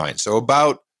strategy in mind. So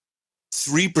about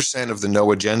 3% of the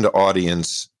No Agenda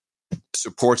audience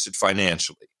supports it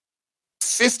financially.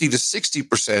 50 to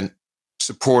 60%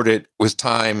 support it with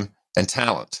time and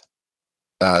talent.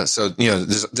 So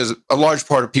there's a large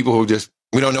part of people who just,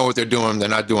 we don't know what they're doing. They're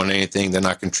not doing anything. They're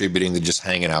not contributing. They're just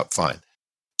hanging out. Fine.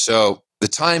 So the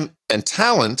time and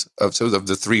talent of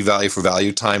the three value for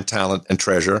value, time, talent, and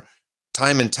treasure.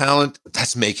 Time and talent,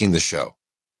 that's making the show.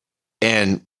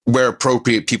 And where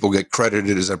appropriate, people get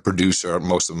credited as a producer.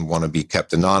 Most of them want to be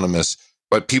kept anonymous.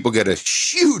 but people get a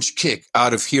huge kick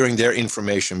out of hearing their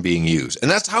information being used.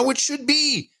 And that's how it should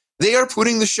be. They are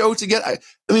putting the show together.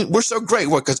 I mean, we're so great.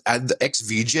 What, because the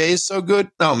XVJ is so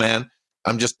good? No, man.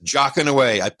 I'm just jocking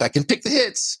away. I can pick the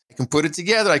hits. I can put it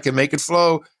together. I can make it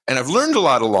flow. And I've learned a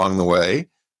lot along the way,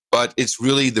 but it's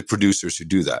really the producers who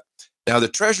do that. Now, the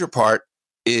treasure part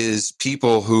is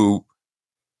people who,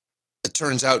 it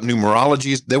turns out,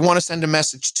 numerology, they want to send a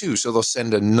message too. So they'll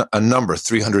send a number,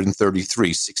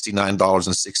 333,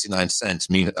 $69.69.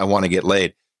 Mean I want to get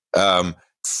laid.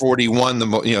 41,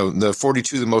 the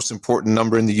 42, the most important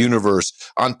number in the universe.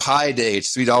 On Pi Day,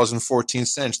 it's $3.14,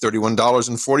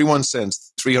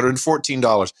 $31.41,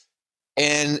 $314.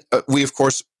 And we, of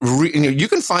course, you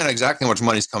can find out exactly how much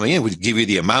money is coming in. We give you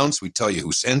the amounts. We tell you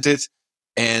who sent it.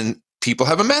 And people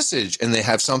have a message and they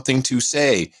have something to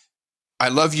say. I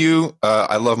love you.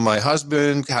 I love my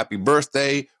husband. Happy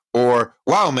birthday. Or,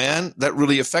 wow, man, that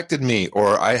really affected me.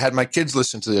 Or I had my kids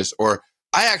listen to this. Or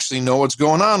I actually know what's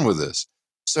going on with this.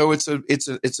 So it's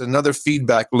another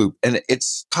feedback loop, and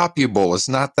it's copyable. It's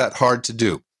not that hard to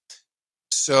do.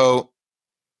 So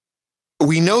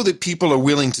we know that people are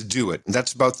willing to do it.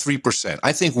 That's about 3%.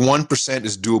 I think 1%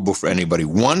 is doable for anybody.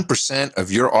 1% of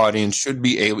your audience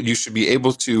you should be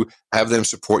able to have them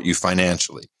support you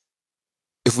financially.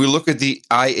 If we look at the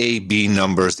IAB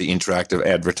numbers, the Interactive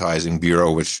Advertising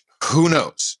Bureau, which who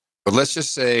knows, but let's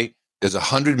just say there's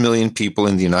 100 million people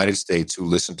in the United States who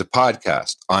listen to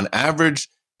podcasts. On average,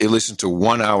 they listen to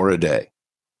 1 hour a day,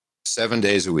 7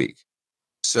 days a week.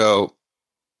 So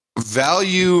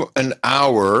value an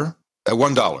hour at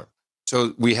 $1.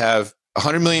 So we have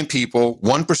 100 million people.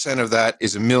 1% of that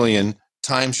is $1 million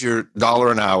times your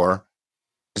dollar an hour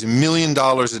is $1 million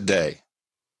a day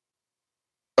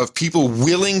of people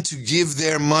willing to give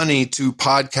their money to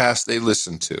podcasts they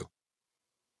listen to.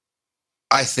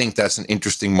 I think that's an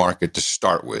interesting market to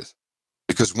start with,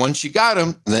 because once you got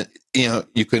them, then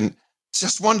you can. It's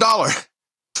just $1.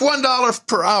 It's $1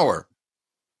 per hour.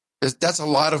 That's a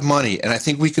lot of money, and I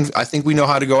think we know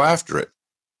how to go after it.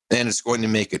 And it's going to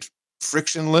make it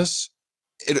frictionless.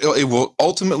 It will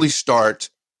ultimately start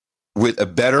with a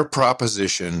better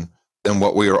proposition than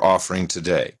what we are offering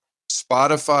today.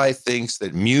 Spotify thinks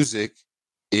that music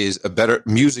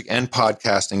and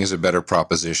podcasting is a better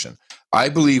proposition. I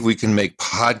believe we can make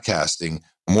podcasting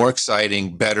more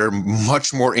exciting, better,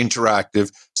 much more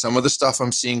interactive. Some of the stuff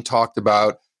I'm seeing talked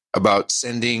about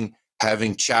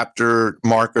having chapter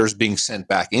markers being sent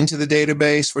back into the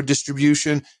database for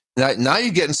distribution. Now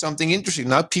you're getting something interesting.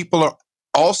 Now people are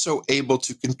also able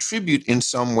to contribute in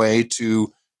some way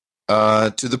to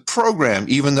the program,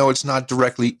 even though it's not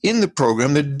directly in the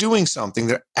program. They're doing something.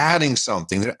 They're adding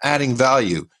something. They're adding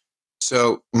value.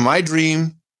 So my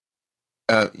dream,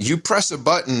 you press a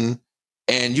button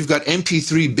and you've got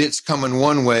MP3 bits coming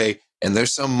one way and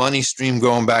there's some money stream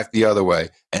going back the other way.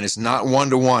 And it's not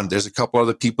one-to-one. There's a couple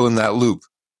other people in that loop.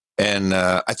 And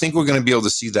I think we're going to be able to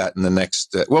see that in the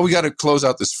next, we got to close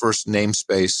out this first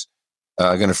namespace.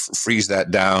 Going to freeze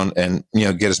that down and,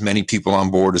 get as many people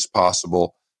on board as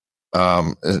possible.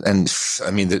 And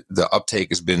I mean, the uptake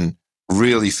has been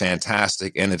really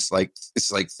fantastic. And it's like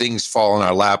things fall in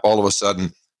our lap. All of a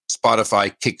sudden,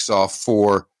 Spotify kicks off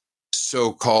 4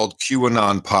 so-called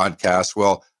QAnon podcasts.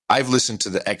 Well, I've listened to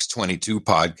the X22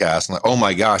 podcast. And oh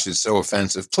my gosh, it's so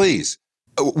offensive. Please,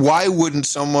 why wouldn't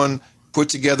someone put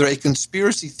together a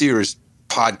conspiracy theorist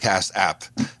podcast app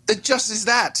that just is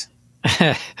that?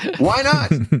 Why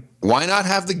not? Why not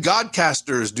have the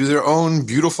Godcasters do their own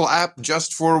beautiful app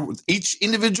just for each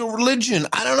individual religion?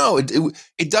 I don't know.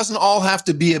 It doesn't all have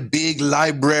to be a big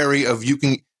library of you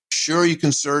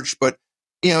can search, but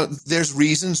there's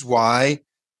reasons why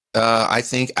I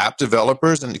think app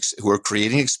developers and who are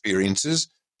creating experiences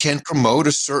can promote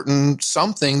a certain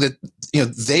something that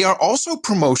they are also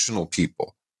promotional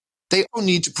people. They all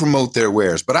need to promote their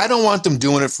wares, but I don't want them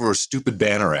doing it for a stupid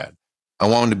banner ad. I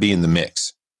want them to be in the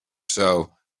mix. So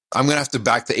I'm going to have to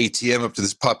back the ATM up to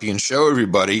this puppy and show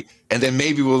everybody, and then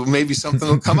maybe something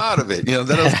will come out of it.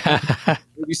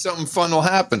 Maybe something fun will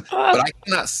happen. But I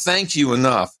cannot thank you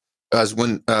enough, as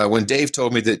when Dave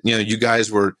told me that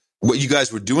what you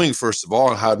guys were doing, first of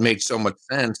all, and how it made so much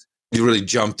sense. You really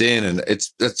jumped in, and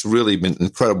that's really been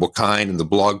incredible kind. And the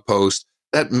blog post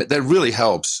that really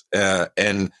helps,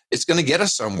 and it's going to get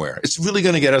us somewhere. It's really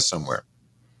going to get us somewhere.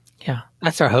 Yeah,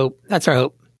 that's our hope.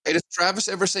 Hey, does Travis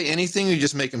ever say anything, or you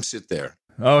just make him sit there?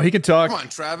 Oh, he can talk. Come on,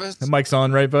 Travis. The mic's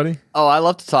on, right, buddy? Oh, I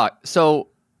love to talk. So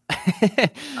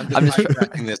I'm just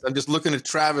tracking this. I'm just looking at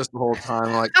Travis the whole time.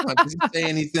 I'm like, come on, does he say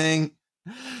anything?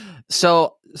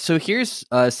 So here's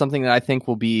something that I think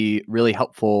will be really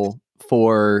helpful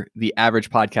for the average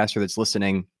podcaster that's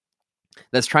listening.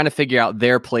 that's trying to figure out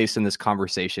their place in this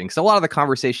conversation. Because a lot of the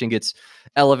conversation gets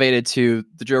elevated to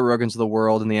the Joe Rogans of the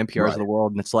world and the NPRs of the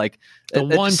world. And it's like the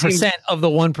 1% of the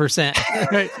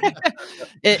 1%. Right?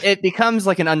 it becomes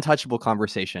like an untouchable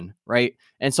conversation, right?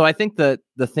 And so I think the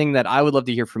thing that I would love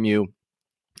to hear from you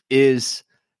is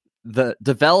the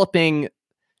developing,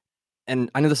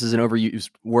 and I know this is an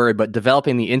overused word, but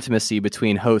developing the intimacy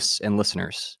between hosts and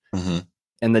listeners,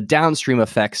 and the downstream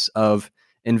effects of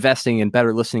investing in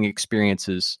better listening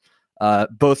experiences,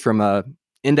 both from a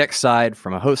index side,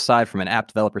 from a host side, from an app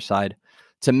developer side,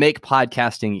 to make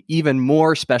podcasting even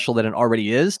more special than it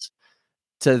already is,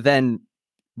 to then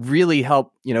really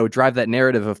help, drive that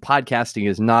narrative of podcasting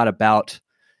is not about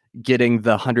getting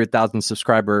the 100,000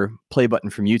 subscriber play button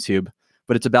from YouTube,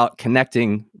 but it's about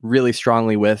connecting really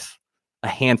strongly with a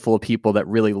handful of people that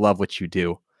really love what you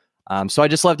do. So I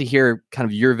just love to hear kind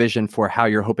of your vision for how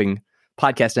you're hoping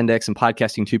Podcast Index and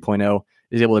Podcasting 2.0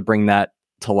 is able to bring that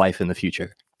to life in the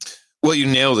future. Well, you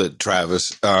nailed it,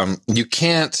 Travis. You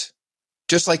can't,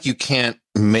 just like you can't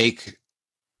make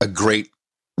a great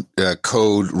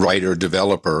code writer,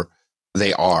 developer,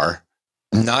 they are.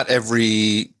 Not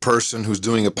every person who's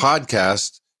doing a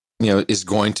podcast, is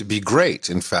going to be great.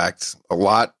 In fact, a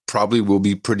lot probably will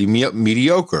be pretty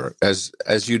mediocre, as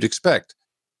you'd expect.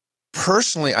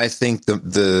 Personally, I think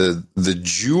the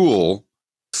jewel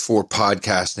for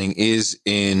podcasting is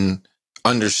in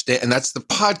understand, and that's the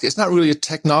podcast. It's not really a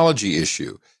technology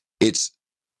issue. It's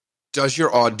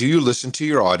do you listen to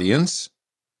your audience,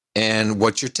 and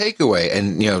what's your takeaway?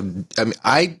 And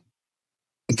I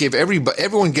give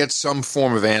everyone gets some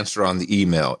form of answer on the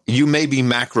email. You may be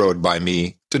macroed by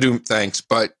me to do thanks,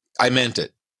 but I meant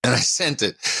it and I sent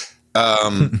it.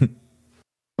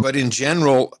 But in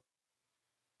general,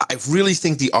 I really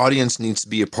think the audience needs to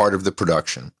be a part of the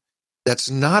production. That's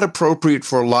not appropriate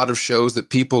for a lot of shows that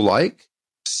people like,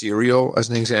 Serial as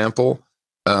an example.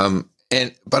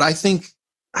 But I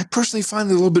personally find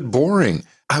it a little bit boring.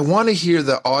 I want to hear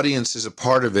the audience is a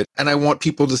part of it, and I want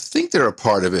people to think they're a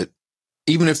part of it,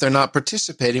 even if they're not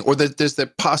participating, or that there's the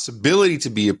possibility to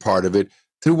be a part of it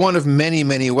through one of many,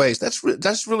 many ways. That's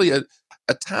really a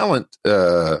talent,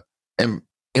 and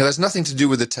that's nothing to do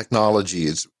with the technology.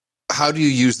 It's how do you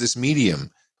use this medium?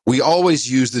 We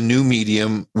always use the new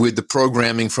medium with the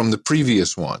programming from the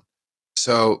previous one.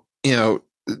 So,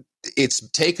 it's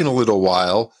taken a little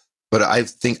while, but I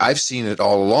think I've seen it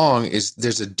all along is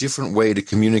there's a different way to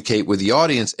communicate with the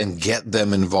audience and get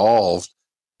them involved.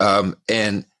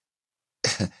 And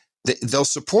they'll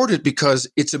support it because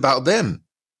it's about them.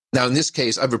 Now, in this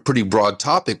case, I have a pretty broad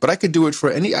topic, but I could do it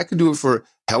for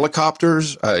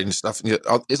helicopters and stuff.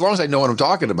 As long as I know what I'm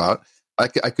talking about, I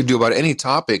could do about any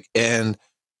topic, and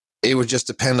it would just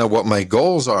depend on what my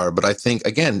goals are. But I think,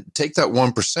 again, take that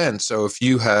 1%. So if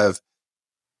you have,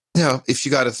 if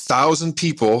you got 1,000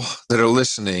 people that are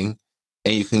listening,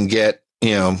 and you can get,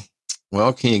 can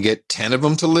you get 10 of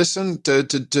them to listen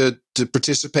to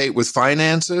participate with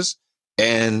finances,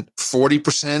 and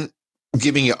 40%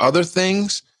 giving you other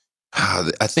things?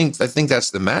 I think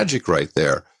that's the magic right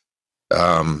there.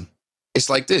 It's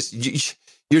like this.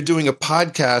 You're doing a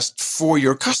podcast for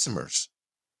your customers.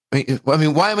 I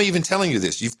mean, why am I even telling you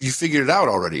this? You figured it out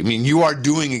already. I mean, you are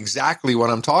doing exactly what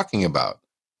I'm talking about.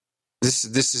 This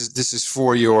is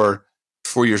for your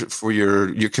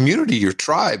community, your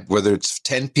tribe, whether it's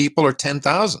 10 people or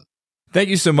 10,000. Thank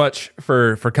you so much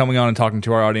for coming on and talking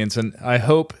to our audience, and I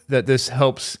hope that this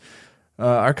helps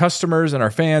our customers and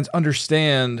our fans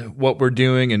understand what we're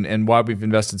doing and why we've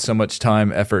invested so much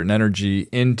time, effort, and energy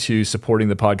into supporting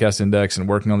the Podcast Index and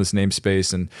working on this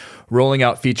namespace and rolling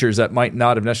out features that might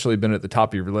not have necessarily been at the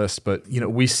top of your list. But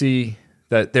we see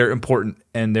that they're important,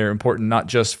 and they're important not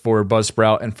just for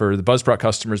Buzzsprout and for the Buzzsprout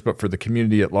customers, but for the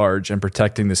community at large and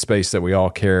protecting the space that we all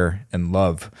care and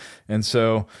love. And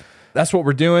so that's what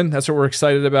we're doing. That's what we're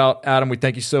excited about. Adam, we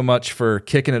thank you so much for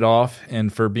kicking it off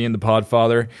and for being the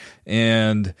Podfather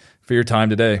and for your time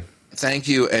today. Thank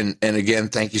you. And again,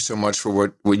 thank you so much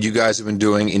for what you guys have been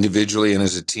doing individually and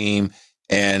as a team.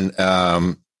 And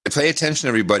pay attention,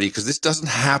 everybody, because this doesn't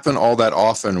happen all that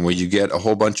often where you get a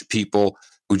whole bunch of people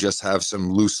who just have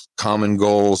some loose common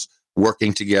goals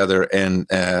working together and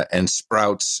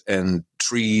sprouts and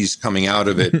trees coming out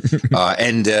of it.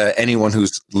 And anyone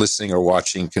who's listening or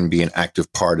watching can be an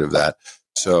active part of that.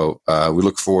 So we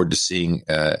look forward to seeing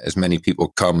as many people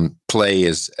come play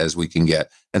as we can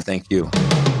get. And thank you.